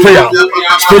travel in prayer.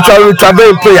 Spiritually we travel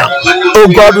in prayer. Oh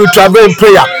God, we travel in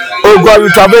prayer. Oh God, we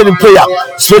travel in prayer.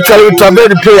 Spiritually we travel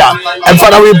in prayer. And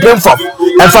Father, we bring forth.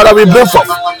 And Father, we bring forth.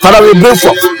 Father, we bring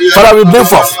forth. Father, we bring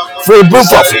forth. We bring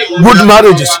forth good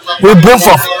marriages. We bring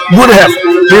forth good health.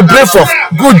 We bring forth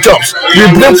good jobs. We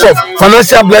bring forth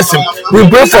financial blessing. We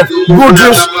bring forth good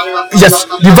dreams. Yes,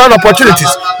 divine opportunities.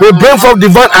 We bring forth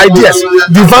divine ideas.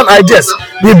 Divine ideas.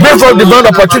 We bring forth divine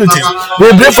opportunities.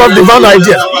 We bring forth divine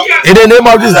ideas in the name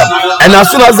of Jesus. And as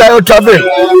soon as Zion travel,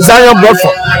 Zion brought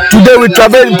forth. Today we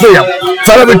travel in prayer.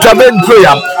 Father, we travel in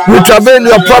prayer. We travel in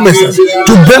your promises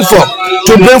to bring forth.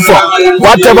 To bring forth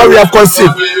whatever we have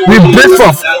conceived. We bring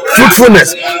forth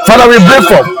fruitfulness. Father, we bring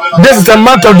forth. This is a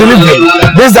month of delivery.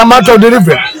 This is a month of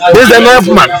delivery. This is a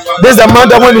ninth month. This is a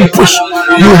month that when you push,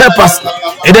 you help us.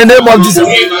 In the name of Jesus.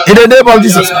 In the name of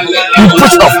Jesus. We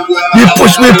push off. We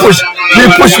push. We push. We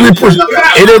push. We push.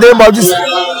 In the name of Jesus.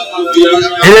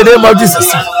 In the name of Jesus.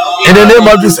 In the name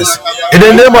of Jesus. In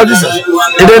the name of Jesus.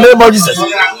 In the name of Jesus.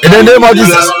 In the name of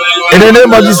Jesus. In the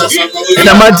name of Jesus. In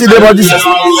the mighty name of Jesus.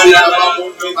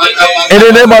 In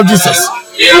the name of Jesus.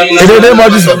 In the name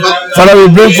of Jesus. Father, we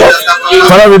bring forth.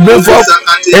 Father, we bring forth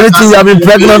anything we have been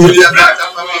pregnant with.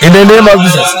 In the name of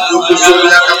Jesus.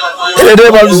 In the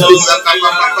name of Jesus.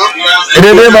 In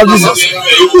the name of Jesus.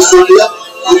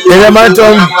 In the month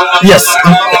of, yes,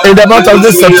 in the month of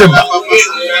this September.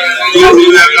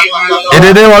 In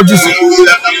the name of Jesus.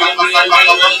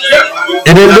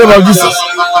 In the name of Jesus.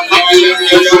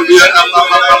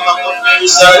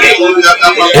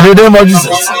 In the name of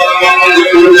Jesus.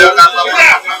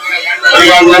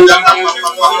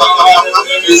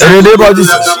 In the name of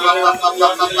Jesus.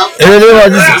 In the name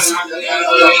of Jesus.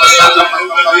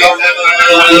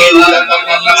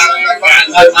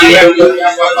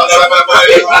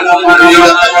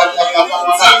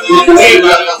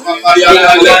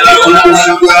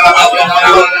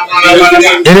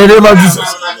 In the name of Jesus.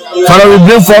 Father, we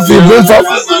bring forth, we bring forth.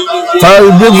 Father,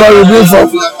 we bring forth, we bring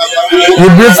forth. We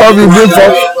bring forth, we bring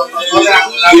forth.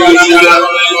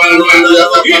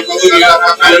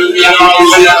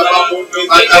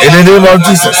 In the name of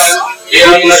Jesus.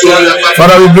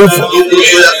 Father, we bring forth.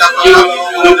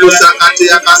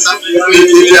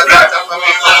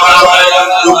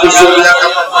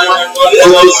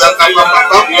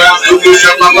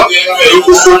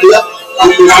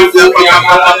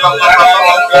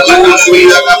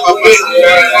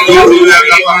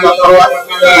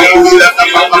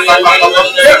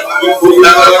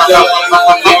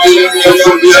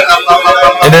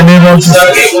 In the name of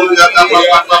Jesus.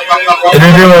 In the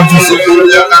name of Jesus.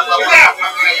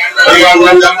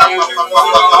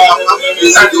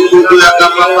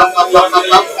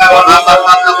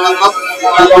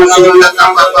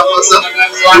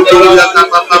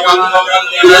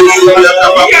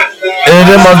 In the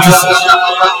name of Jesus.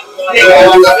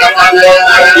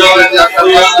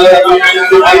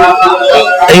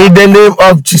 In the name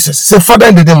of Jesus. Say, Father,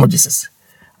 in the name of Jesus,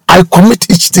 I commit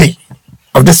each day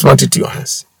of this month into your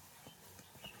hands.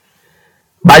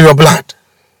 By your blood,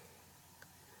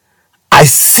 I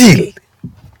seal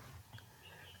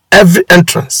every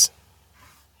entrance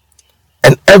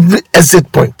and every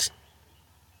exit point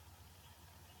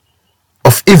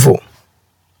of evil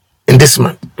in this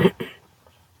month.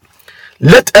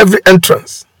 Let every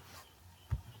entrance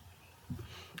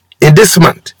in this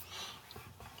month,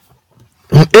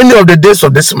 in any of the days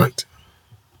of this month,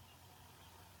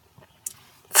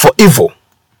 for evil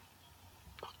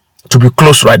to be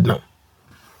closed right now.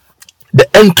 The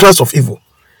entrance of evil.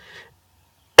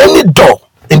 Any door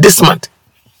in this month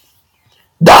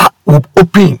that will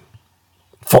open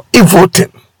for evil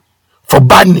thing, for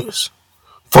bad news,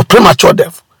 for premature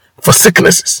death, for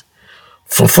sicknesses,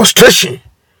 for frustration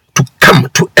to come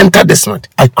to enter this month,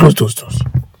 I close those doors.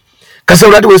 Because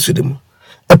already we see them.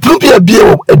 A plumpy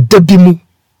beer a debimu,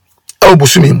 a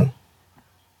busumimu.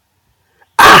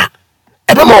 I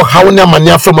don't know how many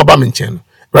mania from a baminchen.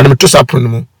 Random to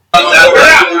sapunimu.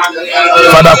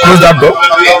 Father, close that door.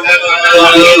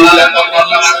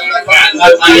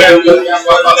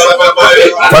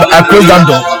 Father, I close that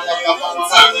door.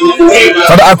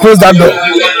 Father, I close that door.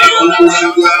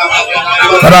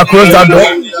 Father, I close that door.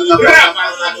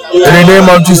 In the name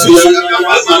of Jesus.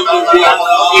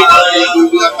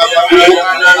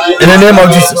 In the name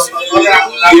of Jesus.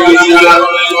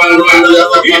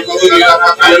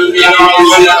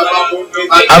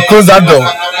 I close that door.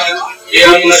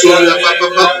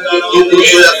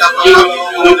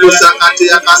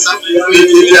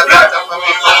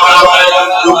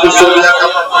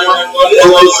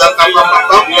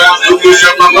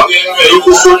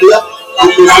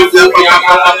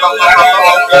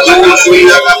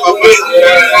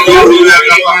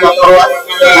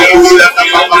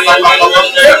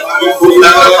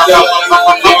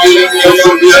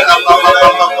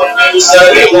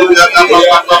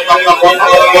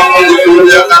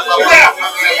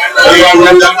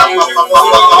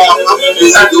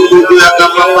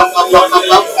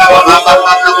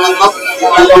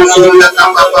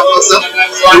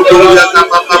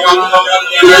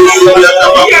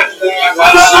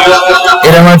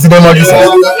 In the mighty name of Jesus.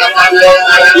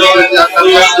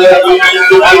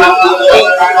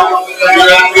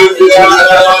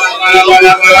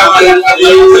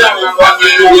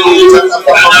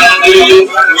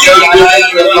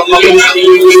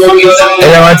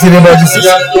 In the mighty name of Jesus.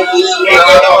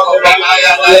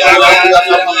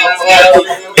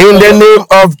 In the name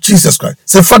of Jesus Christ.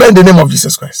 Say, Father, in the name of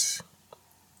Jesus Christ,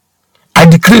 I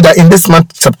decree that in this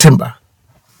month, September,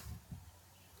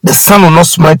 the sun will not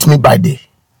smite me by day,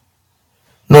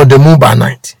 nor the moon by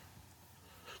night.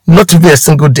 Not even a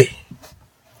single day.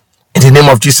 In the name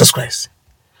of Jesus Christ.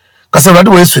 Because I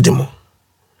rather ways with him.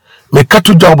 Me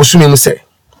katu job osumi say.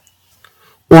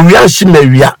 Owia nshima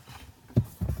wia.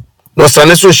 No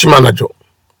sane so shima najo.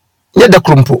 Nye da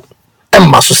krumpo.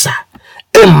 Emma susa.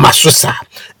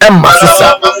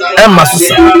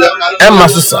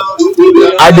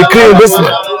 I decree this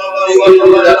month.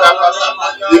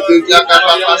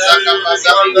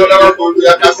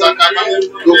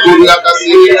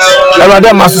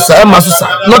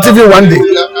 Not even one day.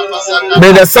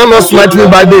 May the sun not smite me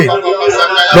by day,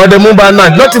 nor the moon by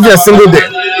night. Not even a single day.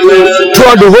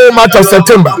 Throughout the whole month of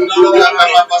September.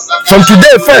 From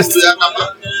today first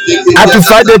up to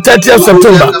Friday 30th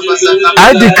September,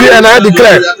 I decree and I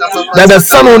declare that the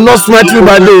sun will not smite me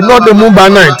by day, nor the moon by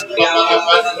night.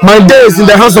 My days in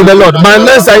the hands of the Lord, my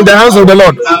nights are in the hands of the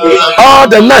Lord. All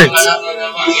the nights,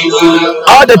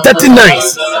 all the 30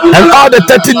 nights, and all the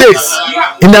 30 days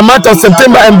in the month of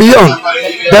September and beyond,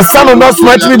 the sun will not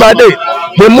smite me by day,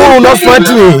 the moon will not smite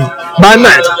me by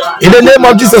night. In the name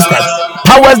of Jesus Christ.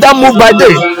 Powers that move by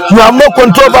day, you have no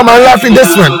control over my life in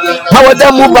this one. Powers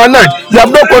that move by night, you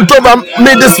have no control over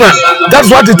me this one. That's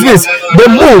what it means. The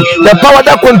moon, the power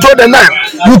that control the night,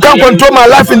 you can't control my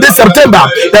life in this September.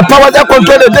 The power that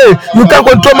control the day, you can't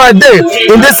control my day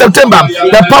in this September.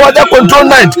 The power that control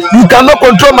night, you cannot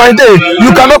control my day.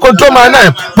 You cannot control my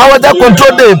night. Power that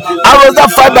control day, arrows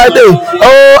that fly by day,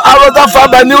 oh arrows that fly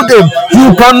by new day.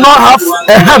 You cannot have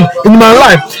a hand in my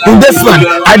life in this one.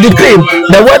 I decree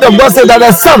the word of God says that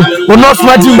the sun will not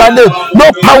smite you by day. No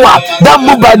power that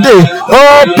move by day,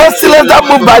 oh pestilence that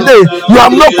move by day, you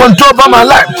have no control over my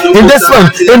life in this one,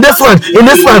 in this one, in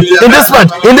this one, in this one,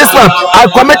 in this one. I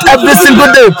commit every single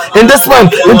day in this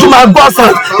one into my God's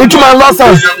hands, into my Lord's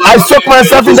hands. I soak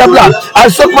myself in the blood.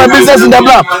 I soak my business in the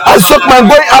blood. I soak my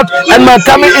going out and my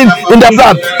coming in the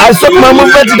blood. I soak my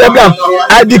movement in the blood.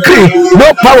 I decree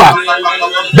no power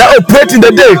that operate in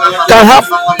the day can have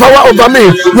power over me.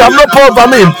 You have no power over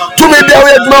me. To me, there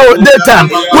is no daytime.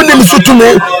 When you listen to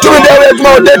me, to me, there is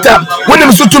no daytime. When you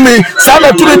listen to me,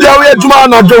 Sana, to me, there is no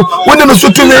daytime. When you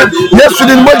listen to me, yes, we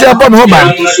didn't watch about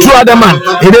Hoban. True other man.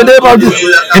 In the name of Jesus.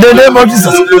 In the name of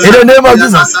Jesus. In the name of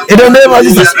Jesus. In the name of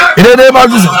Jesus. In the name of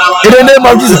Jesus. In the name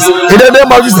of Jesus. In the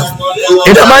name of Jesus.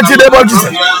 In the mighty name of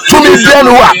Jesus. To me, there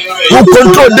who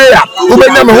control there. Who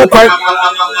make them who quite.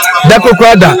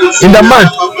 In the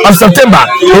month of September,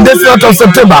 in this month of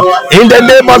September, in the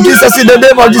name of Jesus, in the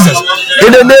name of Jesus,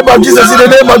 in the name of Jesus, in the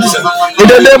name of Jesus, in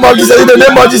the name of Jesus, in the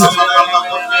name of Jesus,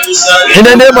 in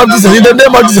the name of Jesus, in the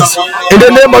name of Jesus, in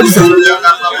the name of Jesus,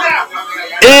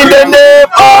 in the name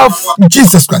of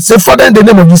Jesus Christ. Say, Father, in the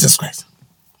name of Jesus Christ,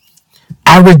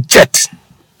 I reject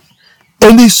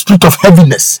any spirit of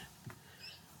heaviness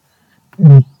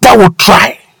that will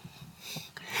try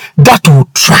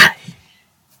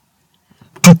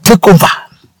to take over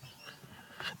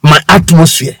my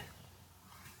atmosphere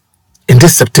in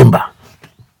this September.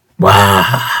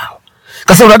 Wow.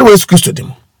 Because I'm not way excuse to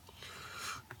them.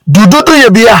 Do ye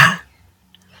be a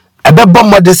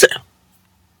bomb this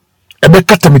a be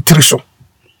catamitrition.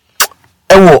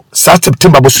 Ewo sa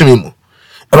September bosumimu.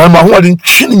 And I'm holding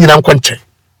chinning in Anquanche.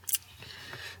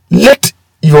 Let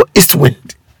your east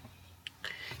wind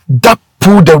that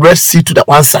pull the Red Sea to the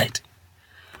one side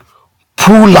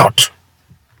pull out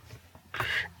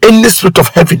any spirit of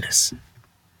heaviness,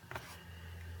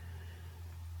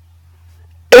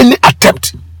 any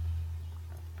attempt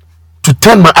to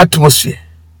turn my atmosphere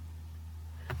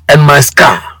and my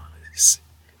skies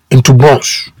into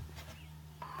bronze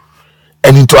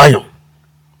and into iron.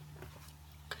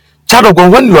 Child of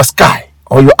God, when your sky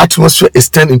or your atmosphere is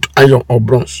turned into iron or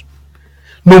bronze,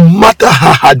 no matter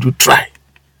how hard you try,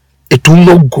 it will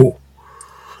not go.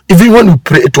 Even when you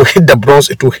pray, it will hit the bronze,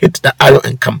 it will hit the iron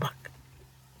and come back.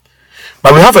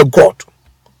 But we have a God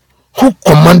who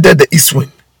commanded the east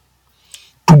wind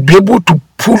to be able to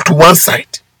pull to one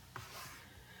side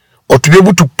or to be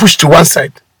able to push to one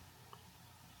side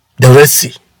the Red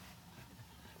Sea,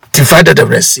 divided the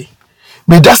Red Sea.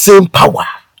 May that same power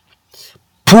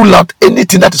pull out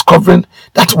anything that is covering,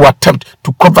 that will attempt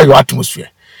to cover your atmosphere,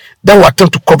 that will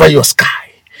attempt to cover your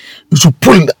sky. You should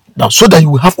pull it down so that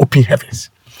you will have open heavens.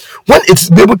 When it's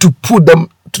be able to pull them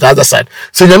to the other side,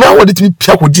 so you know what it means.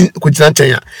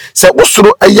 Say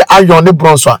usoro eye iron ne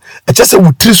bronze a just say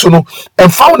we tri so no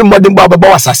and found the modern baba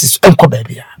was assist and ko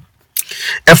baby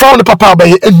and found the papa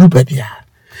by enu baby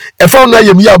and found na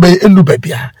yemia by enu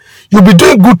baby. You'll be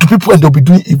doing good to people and they'll be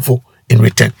doing evil in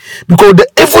return, because the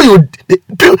evil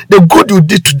the good you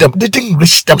did to them, they didn't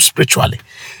reach them spiritually.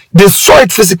 They saw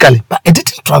it physically, but it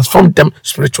didn't transform them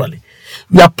spiritually.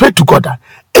 We are praying to God that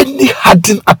any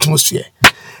hardened atmosphere,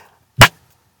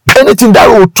 anything that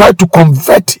will try to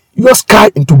convert your sky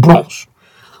into bronze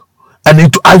and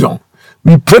into iron,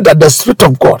 we pray that the Spirit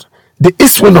of God, the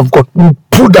east wind of God, will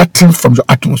pull that thing from your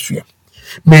atmosphere.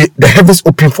 May the heavens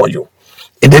open for you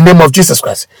in the name of Jesus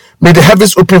Christ. May the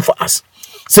heavens open for us.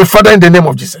 Say, Father, in the name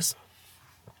of Jesus,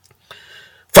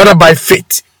 Father, by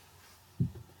faith,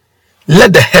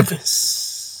 let the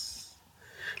heavens,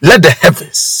 let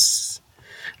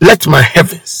my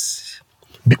heavens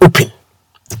be open.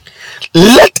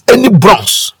 Let any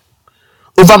bronze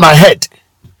over my head,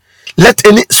 let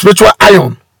any spiritual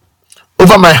iron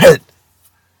over my head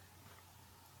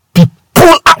be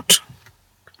pulled out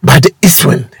by the east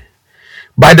wind,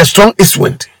 by the strong east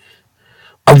wind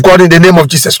of God in the name of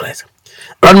Jesus Christ.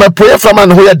 And my prayer from an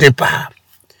hoya depa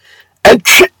and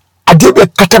I did a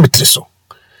catametriso.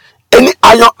 Any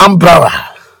iron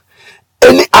umbrella,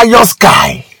 any iron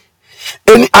sky,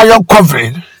 any iron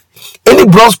covering, any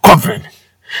bronze covering,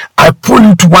 I pull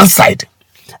you to one side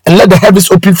and let the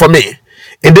heavens open for me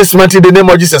in this month in the name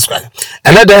of Jesus Christ.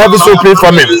 And let the heavens open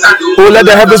for me. Oh, let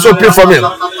the heavens open for me.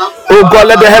 Oh God,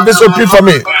 let the heavens open for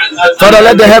me. Father,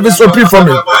 let the heavens open for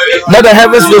me. Let the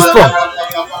heavens respond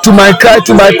to my cry,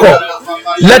 to my call.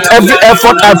 Let every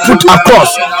effort I put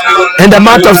across in the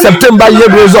month of September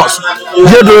yield results.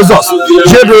 Yield results.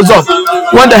 Yield results.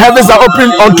 When the heavens are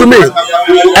open unto me,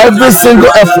 every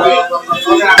single effort,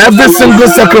 every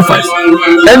single sacrifice,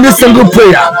 any single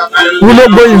prayer will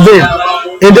not go in vain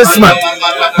in this month.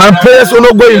 My prayers will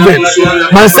not go in vain.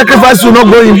 My sacrifice will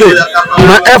not go in vain.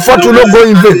 My effort will not go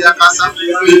in vain.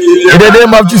 In the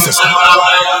name of Jesus.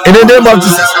 In the name of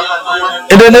Jesus.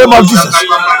 In the name of Jesus.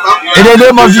 In the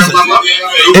name of Jesus.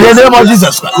 In the name of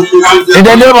Jesus Christ. In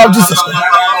the name of Jesus Christ.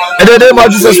 In the name of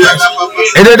Jesus Christ.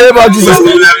 In the name of Jesus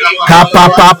Christ. Kapa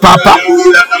papa.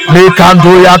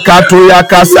 Mekando ya kato ya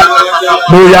kasa.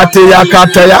 Moyate ya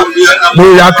kataya.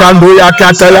 Moyakando ya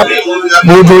kataya.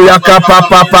 Modo ya kapa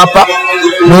papa.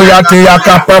 Moyate ya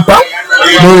kapa.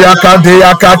 Moyakande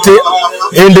ya kate.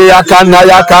 Inde ya kana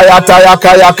ya kayata ya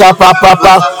kayaka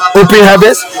papa. Open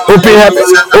heavens, open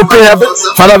heavens, open heavens.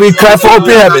 Father, we cry for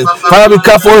open heavens. Father, we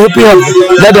cry for open heavens.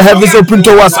 Let the heavens open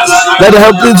towards us. Let the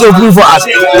heavens open for us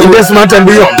in this month and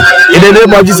beyond. In the name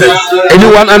of Jesus,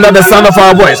 anyone under the sound of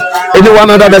our voice,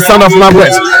 anyone under the sound of my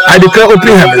voice, I declare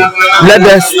open heaven. Let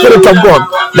the Spirit of God,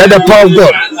 let the power of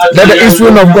God, let the east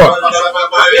wind of God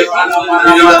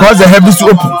cause the heavens to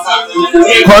open.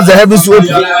 Cause the heavens to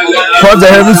open. Cause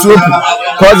the heavens to open.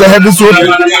 Cause the heavens to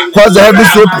open. Cause the heavens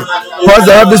to open. Cause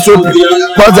the heavens to open.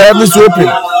 Cause the heavens to open.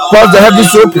 Cause the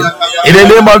heavens to open. In the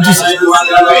name of Jesus.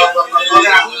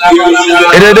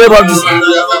 In the name of Jesus.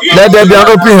 Let there be an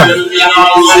open heaven.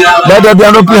 Let there be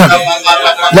an open heaven.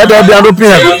 Let there be an open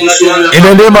heaven. In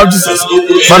the name of Jesus.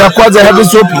 Father, cause the heavens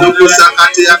to open.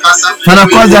 Father,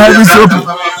 cause the heavens to open.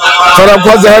 Father,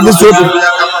 cause the heavens to open.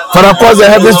 Father, cause the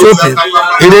heavens to open.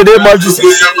 In the name of Jesus.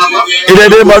 In the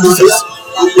name of Jesus.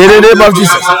 In the name of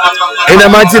Jesus. In the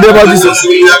mighty name of Jesus.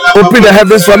 Open the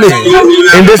heavens for me.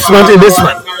 In this month, in this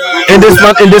month. In this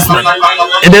month, in this month.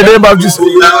 In the name of Jesus.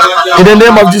 In the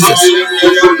name of Jesus.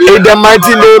 In the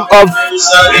mighty name of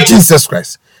Jesus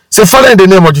Christ. Say, Father, in the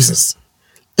name of Jesus,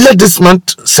 let this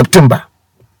month, September,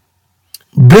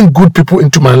 bring good people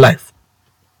into my life.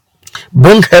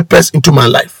 Bring helpers into my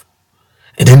life.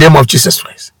 In the name of Jesus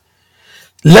Christ.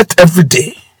 Let every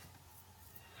day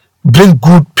bring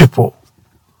good people,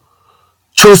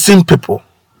 chosen people,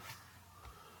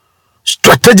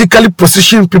 strategically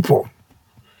positioned people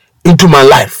into my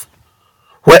life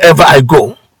wherever I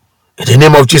go. In the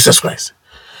name of Jesus Christ.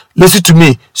 Listen to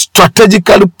me.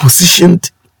 Strategically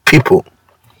positioned people,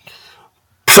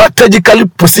 strategically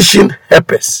positioned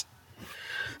helpers,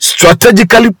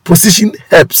 Strategically positioned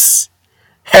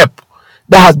help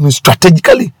that has been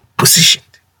strategically positioned.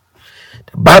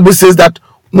 The Bible says that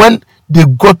when they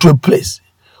got to a place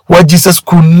where Jesus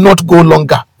could not go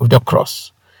longer with the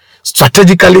cross,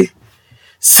 strategically,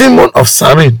 Simon of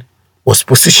Cyrene was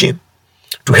positioned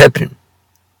to help him.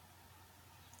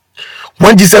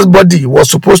 When Jesus' body was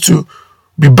supposed to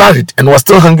be buried and was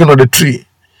still hanging on the tree,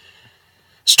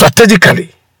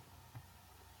 strategically,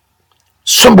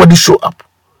 somebody showed up.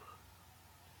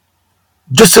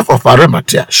 Joseph of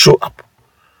Arimathea showed up.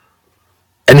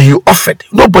 And he offered.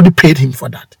 Nobody paid him for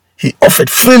that. He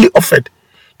freely offered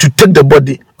to take the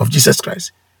body of Jesus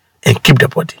Christ and keep the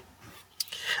body.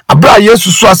 Abra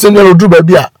Yesu so asenyo odu ba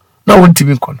bia na wonti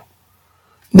bi nko no.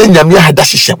 Ne nyame hada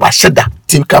hihye wa hyeda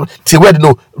ti word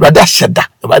no rada hyeda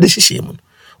rada hihye mu.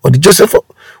 Odi Joseph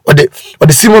odi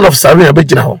Simon of Cyrene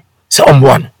abegina ho se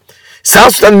omboa no. Saa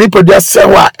so na nipadua se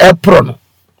wa epro no.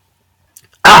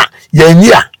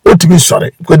 Yanya otimi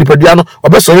sore ko nipadua no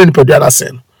obesore nipadua na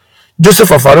se no.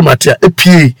 Joseph of Arimathea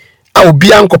epie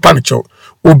obia nkopa no chew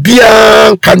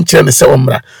obia kan kire ne se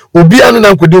womra obia no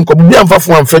na nkodi nkopa obia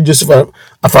mfafo amfa Joseph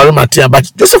of Arimathea,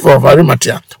 but Joseph of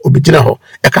Arimathea obigina ho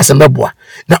ekase meboa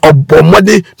na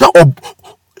obomode na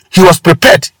he was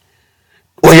prepared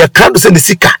oye kan se ne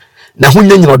sika na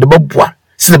hunya nyina de beboa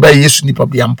se ba Yesu nipa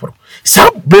bia mporo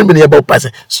sa bring me about pass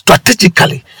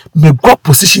strategically may God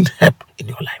position help in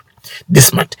your life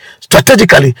this month.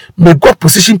 Strategically, may God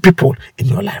position people in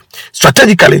your life.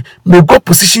 Strategically, may God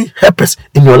position helpers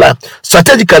in your life.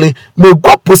 Strategically, may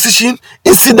God position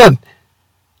incident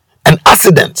and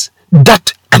accidents.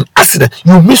 That an accident,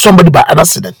 you meet somebody by an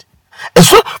accident. And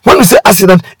so when we say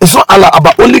accident, it's not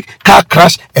about only car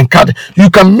crash and car.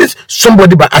 You can meet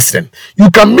somebody by accident.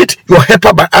 You can meet your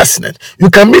helper by accident.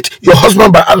 You can meet your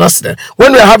husband by an accident.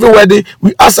 When we are having a wedding,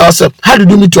 we ask ourselves, how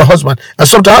did you meet your husband? And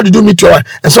sometimes, how did you meet your wife?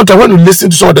 And sometimes when you listen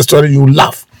to some of the story, you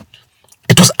laugh.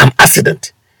 It was an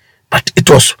accident, but it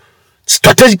was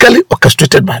strategically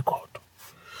orchestrated by God.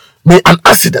 May an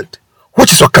accident,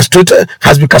 which is orchestrated,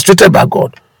 has been orchestrated by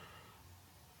God,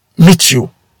 meet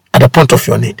you at the point of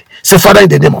your need. Say, Father, in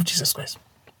the name of Jesus Christ,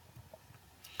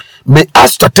 may I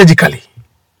strategically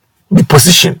be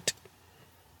positioned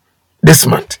this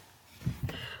month.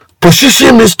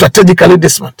 Position me strategically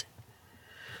this month,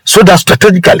 so that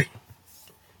strategically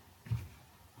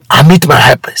I meet my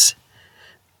helpers.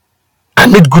 I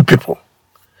meet good people.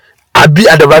 I be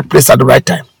at the right place at the right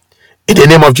time. In the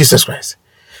name of Jesus Christ.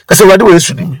 Because what do you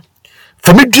do me?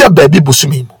 For me, dear baby,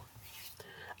 busumi.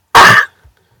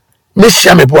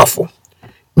 Meshia me boafo,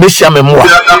 meshia me moa,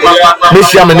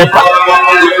 meshia me nepa.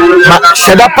 Ma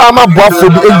shedapa ma boafo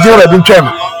bi enjira bi ntwem.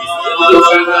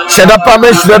 Shedapa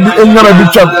me shira bi enjira bi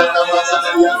ntwem.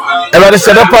 Eba de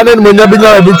shedapa ne mo nya bi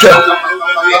nya bi ntwem.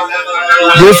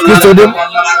 Jesus Christ told him,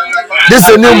 this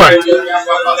is a new month.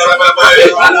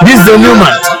 This is a new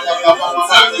month.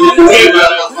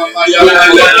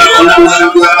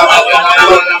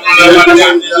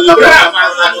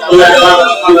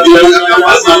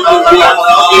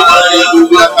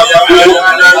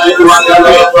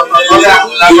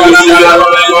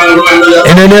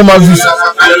 In the name of Jesus.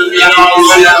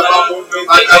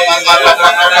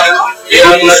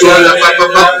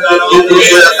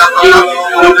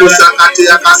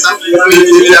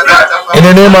 In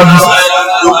the name of Jesus. In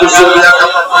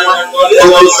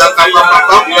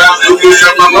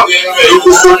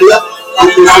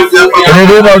the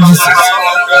name of Jesus.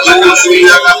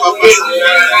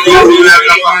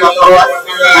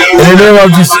 In the name of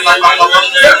Jesus.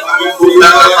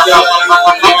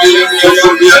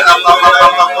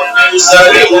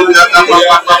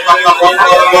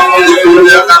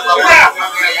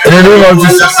 In the name of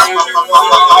Jesus.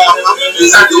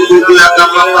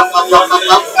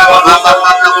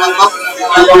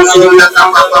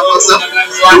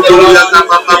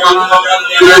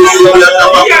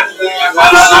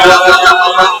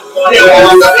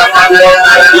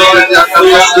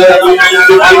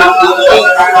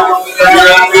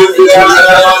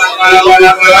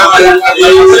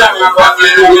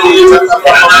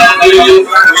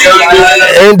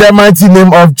 In the mighty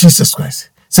name of Jesus Christ.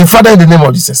 Say, Father, in the name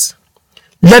of Jesus,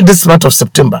 let this month of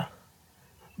September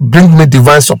bring me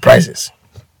divine surprises.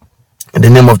 In the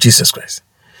name of Jesus Christ.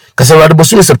 Because I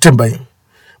was in September.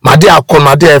 My dear, I call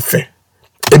my dear F.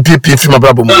 MPP from my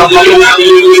brother. MPP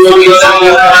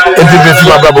from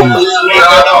my brother.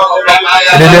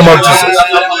 In the name of Jesus.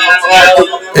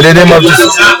 In the name of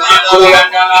Jesus.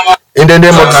 In the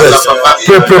name of Jesus.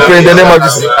 Pray in the name of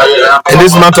Jesus. In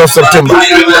this month of September.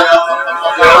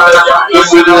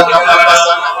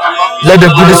 Let the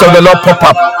goodness of the Lord pop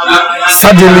up.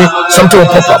 Suddenly, something will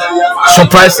pop up.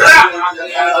 Surprises.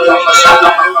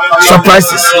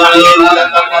 Surprises.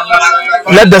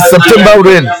 Let the September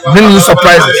rain bring you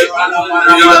surprises.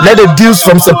 Let the deals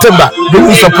from September bring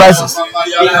you surprises.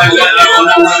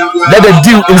 Let the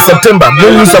deal in September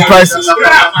bring you surprises.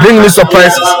 Bring me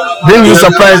surprises. Bring you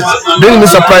surprises. Bring me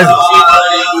surprises.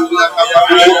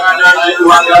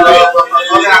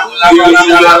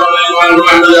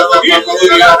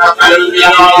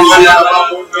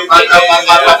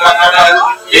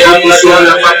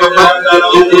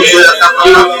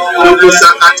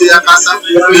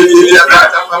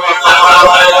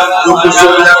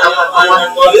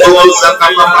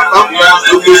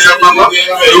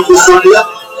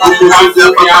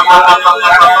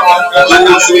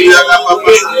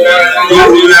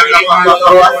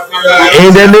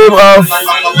 In the name of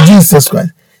Jesus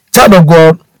Christ, child of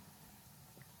God,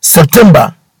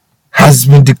 September has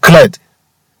been declared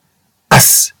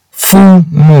as full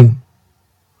moon,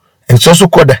 and it's also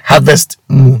called the harvest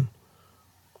moon,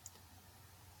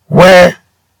 where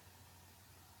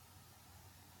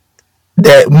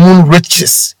the moon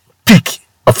reaches peak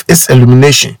of its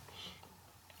illumination.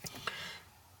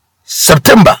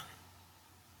 September,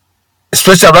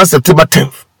 especially around September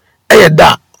 10th,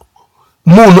 da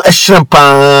moon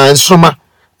shrimpa soma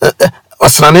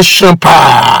osrane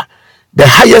shrimpa, the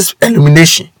highest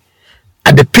illumination,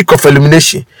 at the peak of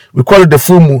illumination. We call it the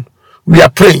full moon. We are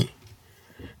praying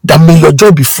that may your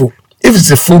joy be full. If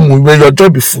it's a full moon, may your joy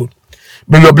be full.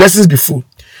 May your blessings be full.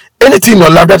 Anything in your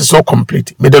life that is not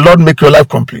complete, may the Lord make your life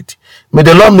complete. May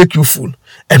the Lord make you full,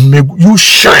 and may you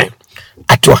shine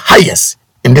at your highest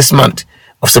in this month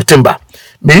of September.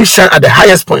 May you shine at the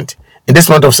highest point in this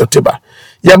month of September.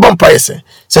 Ya bompa yese.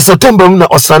 Se September na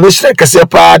osane shire kese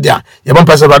pa dia. Ya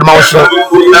bompa se badma osho.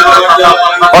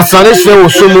 Osane shire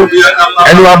osumu,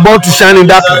 and you are about to shine in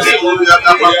darkness.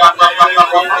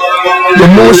 The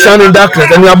moon shine in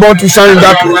darkness, and you are about to shine in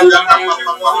darkness.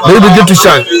 May you begin to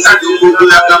shine.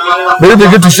 May you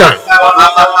begin to shine.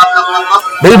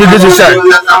 May you begin to shine.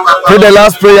 Pray the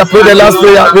last prayer. Pray the last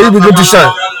prayer. May you begin to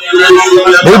shine.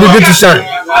 May you begin to shine.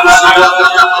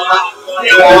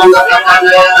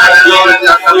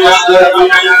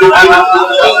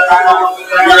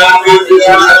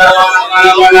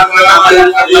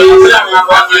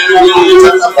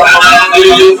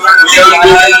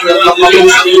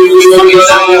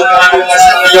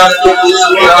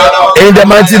 In the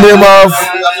mighty name of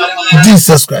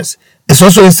Jesus Christ. It's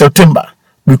also in September.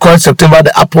 We call September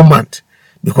the apple month,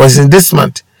 because in this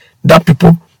month that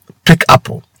people pick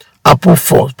apple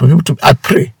falls for people to. I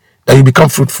pray that you become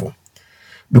fruitful,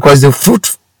 because the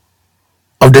fruit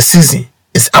of the season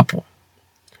is apple.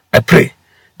 I pray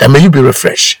that may you be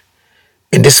refreshed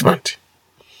in this month.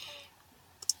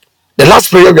 The last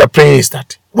prayer we are praying is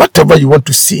that whatever you want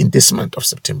to see in this month of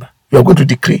September, you are going to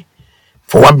decree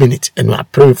for 1 minute, and I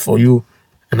pray for you,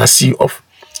 and I see you off.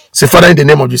 Say, Father, in the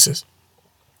name of Jesus,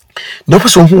 no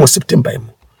person who was September,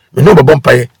 me no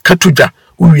vampire katuja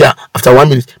uya after 1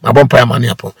 minute, my vampire money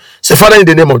upon. Say, Father, in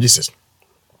the name of Jesus,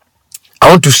 I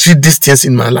want to see these things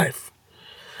in my life.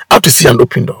 I want to see an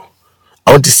open door.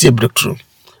 I want to see a breakthrough.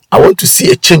 I want to see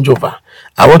a changeover.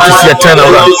 I want to see a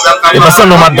turnaround. The person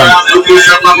no matter. I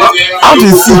want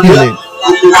to see healing.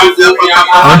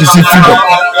 I want to see freedom.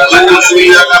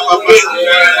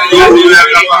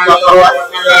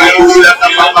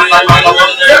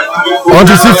 I want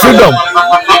to see freedom.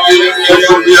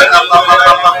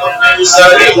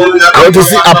 I want to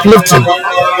see uplifting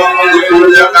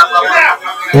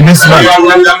in this life.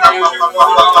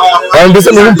 And this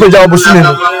is the prayer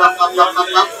opportunity.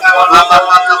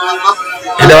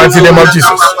 In the mighty name of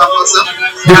Jesus.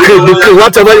 Decree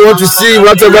whatever you want to see,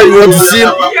 whatever you want to see,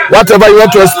 whatever you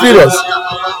want to experience.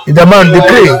 In the man,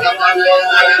 decree.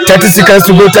 30 seconds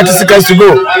to go, 30 seconds to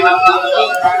go.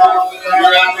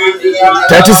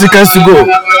 30 seconds to go.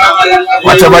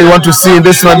 Whatever you want to see in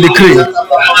this one, decree.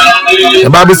 The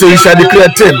Bible says you shall decree a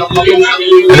thing,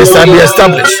 and it shall be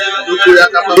established.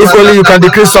 If only you can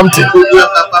decree something,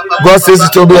 God says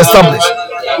it will be established.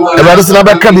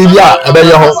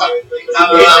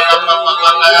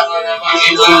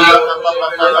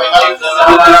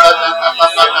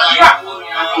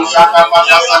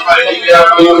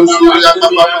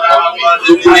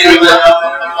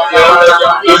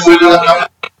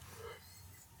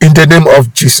 In the name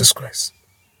of Jesus Christ.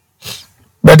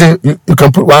 But then you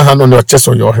can put one hand on your chest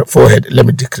or your forehead. Let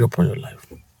me decree upon your life.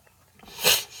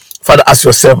 Father, as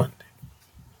your servant,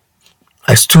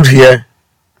 I stood here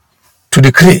to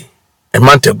decree a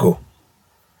month ago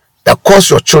that cause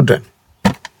your children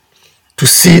to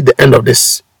see the end of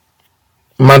this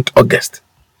month, August.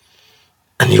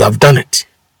 And you have done it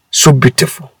so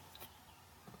beautiful.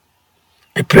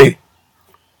 I pray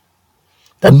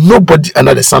that nobody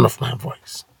under the sound of my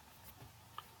voice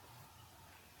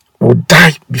will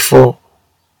die before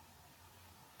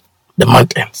the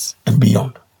month ends and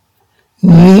beyond.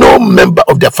 No member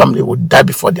of their family will die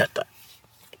before their time.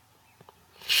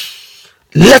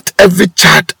 Let every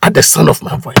child at the sound of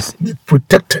my voice be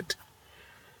protected,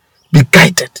 be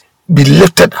guided, be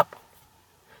lifted up.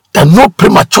 That no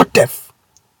premature death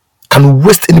can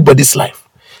waste anybody's life,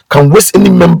 can waste any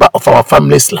member of our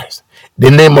family's lives. In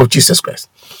the name of Jesus Christ.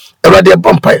 Everybody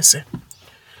bumpire say,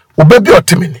 Obebi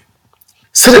otimini.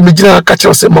 Say the mijina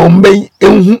kacha say ma umbe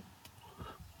enhu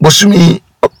bosumi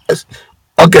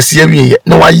August ye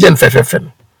na wa yen fefefe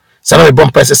no. Sana me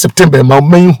bumpire say September ma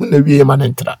umbe enhu na wie ma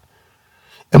ntra.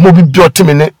 Emo bi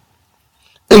otimini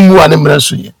enhu ane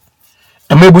mranso ye.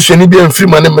 Emo ebusuani bi emfiri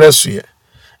ma ne mranso ye.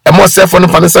 Emo sefo no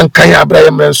fa ne san kan ya abra ye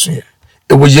mranso ye.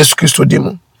 Ewo Yesu Kristo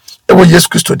demo. Ewo Yesu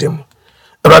Kristo demo.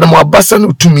 Erade mo abasa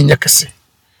no tumi nya kese.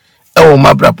 Ewo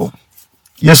mabrabo.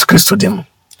 Yesu Kristo demo.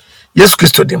 Yesu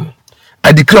Kristo demo.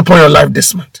 I declare upon your life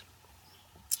this month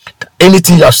that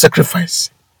anything you have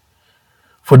sacrificed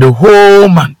for the whole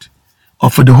month or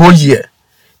for the whole year,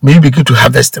 may you begin to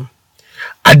harvest them.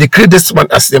 I declare this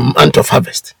month as the month of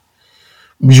harvest.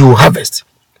 You harvest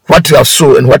what you have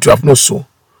sown and what you have not sown.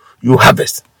 You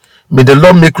harvest. May the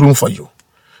Lord make room for you.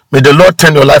 May the Lord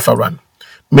turn your life around.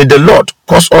 May the Lord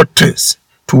cause all things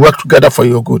to work together for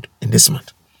your good in this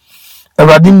month.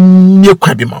 Eradi nye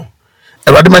kwa bi ma.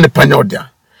 Eradi mani panya odia.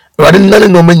 Eradi nane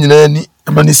no me nyina ni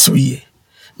amani suye.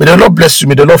 May the Lord bless you.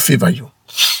 May the Lord favor you.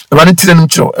 Eradi tire nim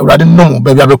chiro. Eradi no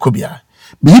baby abeko bia.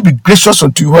 May He be gracious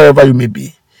unto you wherever you may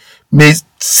be. May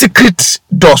secret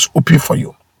doors open for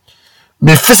you.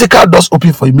 May physical doors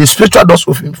open for you. May spiritual doors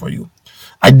open for you.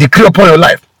 I decree upon your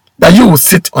life that you will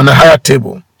sit on a higher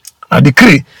table. I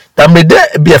decree that may there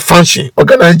be a function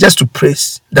organized just to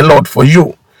praise the Lord for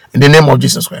you in the name of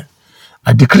Jesus Christ.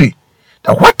 I decree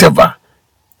that whatever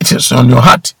it is on your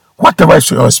heart, whatever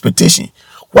is your expectation,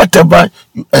 whatever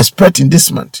you expect in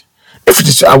this month, if it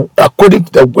is according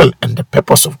to the will and the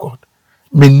purpose of God,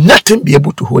 may nothing be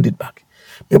able to hold it back.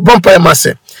 May Bumpire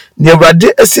Master,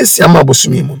 Nevrade Essentiama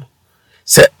Bosumimo,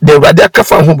 say the Radia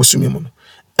Kafa Homosumimo,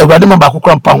 a Radima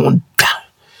Bakukrampa.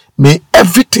 May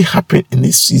everything happen in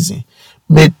this season.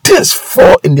 May things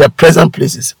fall in their present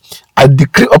places. I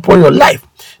decree upon your life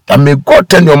that may God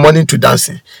turn your morning to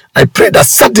dancing. I pray that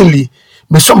suddenly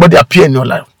may somebody appear in your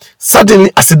life.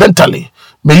 Suddenly, accidentally,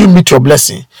 may you meet your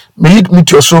blessing. May you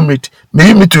meet your soulmate. May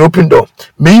you meet your open door.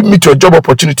 May you meet your job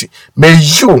opportunity. May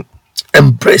you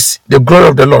embrace the glory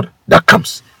of the Lord that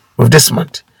comes with this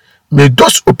month. May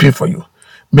doors open for you.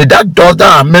 May that doors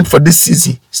that are meant for this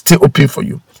season stay open for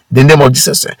you. In the name of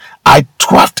Jesus, I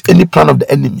thwart any plan of the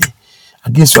enemy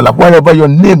against your life. Wherever your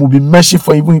name will be mentioned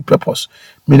for evil purpose,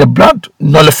 may the blood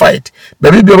nullify it.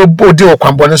 Baby, be able body or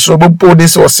kwambone so body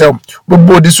so sell,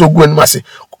 body so go and massy.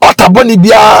 Otaboni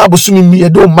bia busumi mi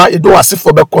edo ma edo ase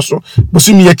for bekoso,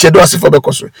 busumi ye chedo ase for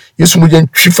bekoso. Yesu mo jan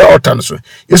trifa otan so.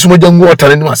 Yesu mo jan go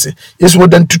otan ni ase. Yesu mo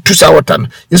jan tutusa otan.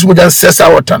 Yesu mo jan sesa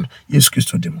otan. Yesu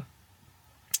Kristo demo.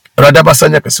 Rada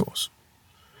basanya kesos.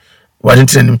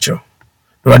 Wadinti nim chiro.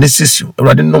 Erade sees you.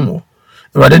 Erade no more.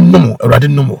 Erade no more. Erade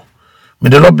no more.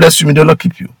 May the Lord bless you. May the Lord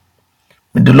keep you.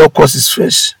 May the Lord cause His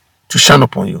face to shine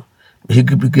upon you. May He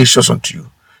be gracious unto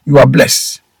you. You are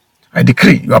blessed. I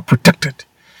decree you are protected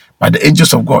by the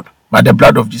angels of God, by the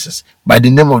blood of Jesus, by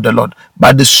the name of the Lord,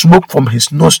 by the smoke from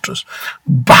His nostrils,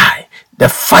 by the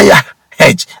fire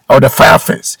hedge or the fire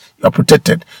fence. You are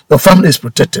protected. Your family is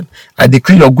protected. I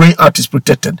decree your going out is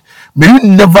protected. May you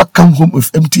never come home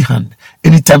with empty hand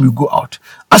anytime you go out.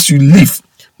 As you leave,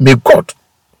 may God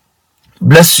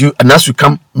bless you, and as you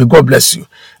come, may God bless you.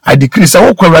 I decree,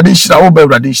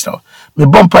 may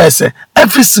Bumpire say,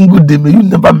 every single day, may you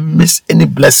never miss any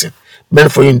blessing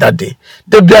meant for you in that day.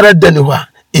 The better than you are,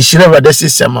 in Shira Radesi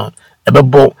Saman, ever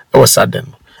bo, ever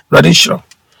sadden. Radin Shro,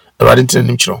 Radin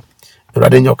Tenimchro,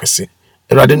 Radin Yokasi,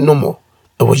 Radin Nomo,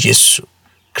 ever Yesu,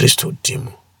 Christo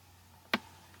Dimo.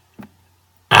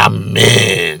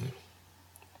 Amen.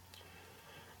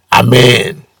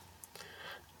 Amen.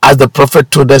 As the prophet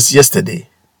told us yesterday,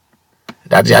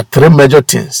 that there are three major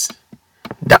things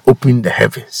that open the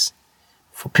heavens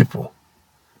for people.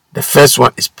 The first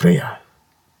one is prayer.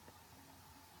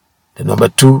 The number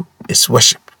two is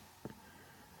worship.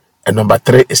 And number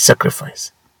three is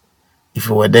sacrifice. If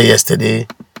you were there yesterday,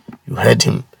 you heard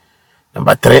him.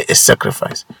 Number three is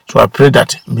sacrifice. So I pray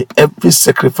that may every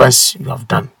sacrifice you have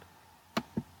done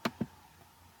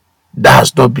that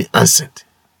has not been answered,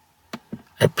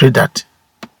 I pray that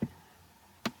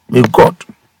may God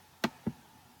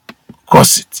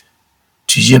cause it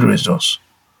to yield results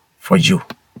for you.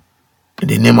 In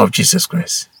the name of Jesus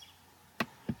Christ.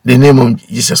 The name of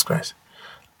Jesus Christ.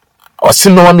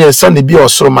 Ɔsi no wame nsa ne bi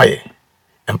ɔsoro ma yɛ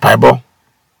mpaebɔ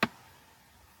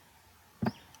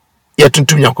yɛ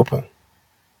tuntum Nyankopɔn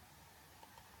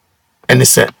ɛne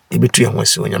sɛ ebetu yɛn ho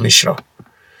asi Onyame hyira.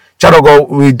 Child of God,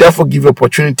 we therefore give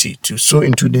opportunity to sow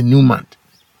into the new month.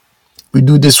 We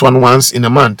do this one once in a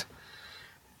month.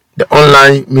 The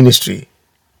online ministry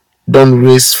don't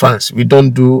raise funds. We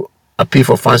don't do appeal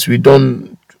for funds. We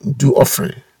don't do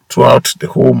offering throughout the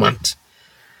whole month.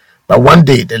 But one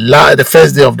day, the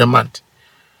first day of the month,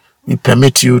 we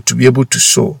permit you to be able to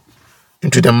sow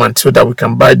into the month so that we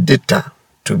can buy data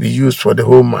to be used for the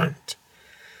whole month.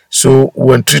 So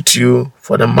we entreat you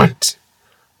for the month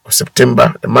of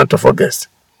September, the month of August.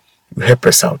 You help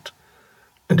us out.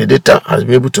 And the data has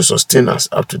been able to sustain us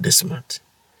up to this month.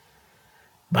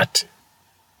 But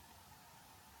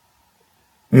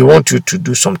we want you to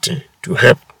do something to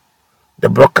help the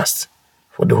broadcast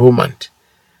for the whole month.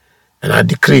 And I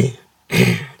decree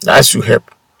that as you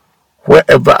help,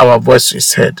 wherever our voice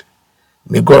is heard,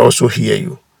 may God also hear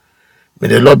you. May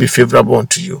the Lord be favorable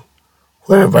unto you,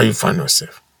 wherever you find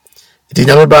yourself. It is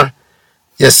never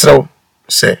yes,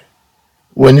 say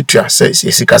when it says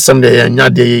sikasam de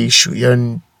nya de issue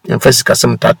yan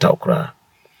sikasam tata okra.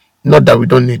 Not that we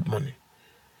don't need money,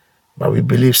 but we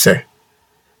believe say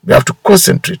we have to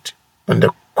concentrate on the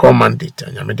core mandate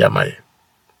and yamediamaye.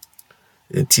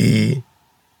 Enti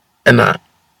ena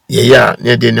yeya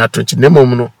ne de na tonchi nemo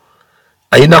no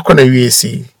ayina kona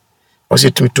wiesi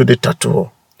ose timi to the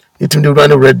tato it me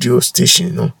run a radio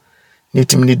station no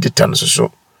need me data no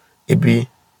so ebi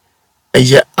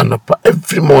eye anopa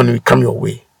every morning we come your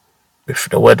way with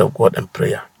the word of God and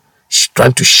prayer,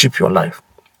 trying to shape your life,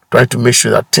 trying to make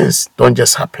sure that things don't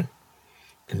just happen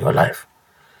in your life.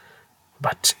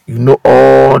 But you know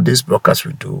all these broadcasts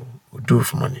we do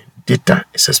for money. Data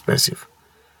is expensive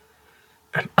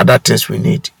and other things we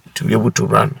need to be able to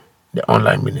run the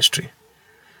online ministry.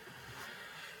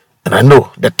 And I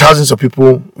know the thousands of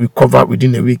people we cover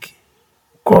within a week,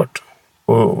 God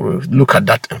will look at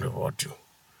that and reward you.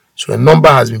 So a number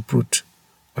has been put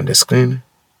on the screen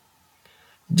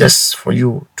just for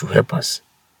you to help us.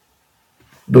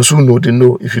 Those who know, they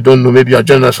know. If you don't know, maybe you're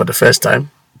joining us for the first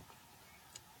time.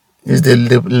 This is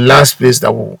the last place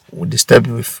that will disturb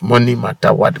you with money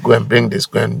matter what. Go and bring this,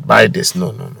 go and buy this.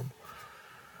 No.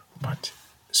 But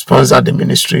sponsor the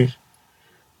ministry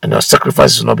and your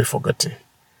sacrifices will not be forgotten.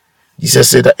 Jesus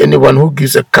said that anyone who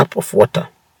gives a cup of water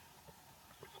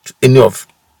to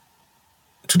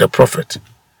the prophet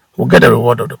will get the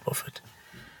reward of the prophet.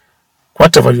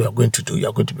 Whatever you are going to do, you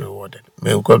are going to be rewarded.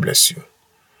 May God bless you.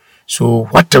 So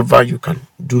whatever you can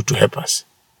do to help us,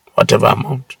 whatever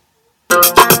amount.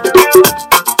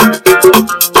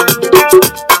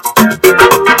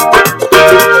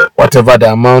 Whatever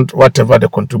the amount, whatever the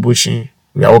contribution,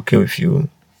 we are okay with you.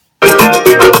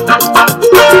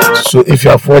 So if you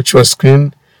have watched your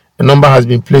screen, the number has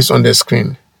been placed on the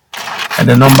screen. And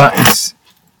the number is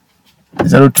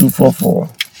 0244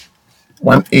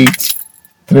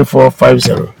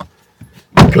 183450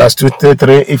 plus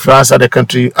 233. If you answer the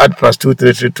country, you add plus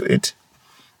 23328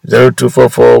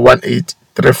 0244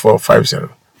 183450.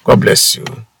 God bless you.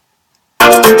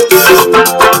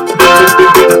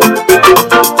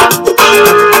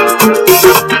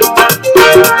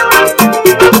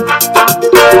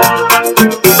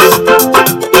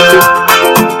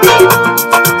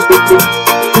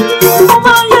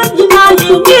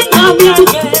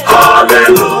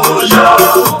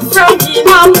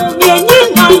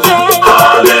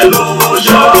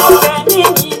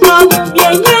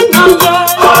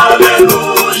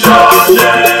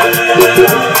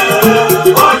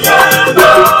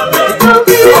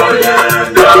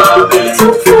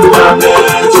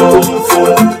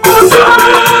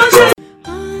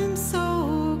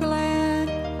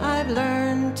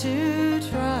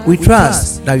 We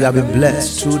trust that you have been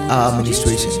blessed through our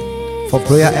administration. For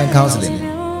prayer and counseling,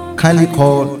 kindly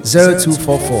call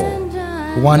 0244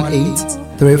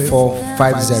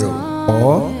 183450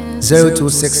 or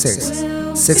 0266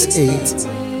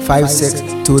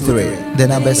 685623. The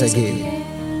numbers again: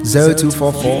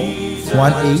 0244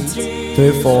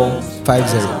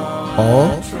 183450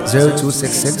 or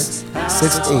 0266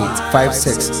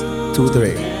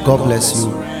 685623. God bless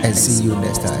you and see you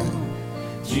next time.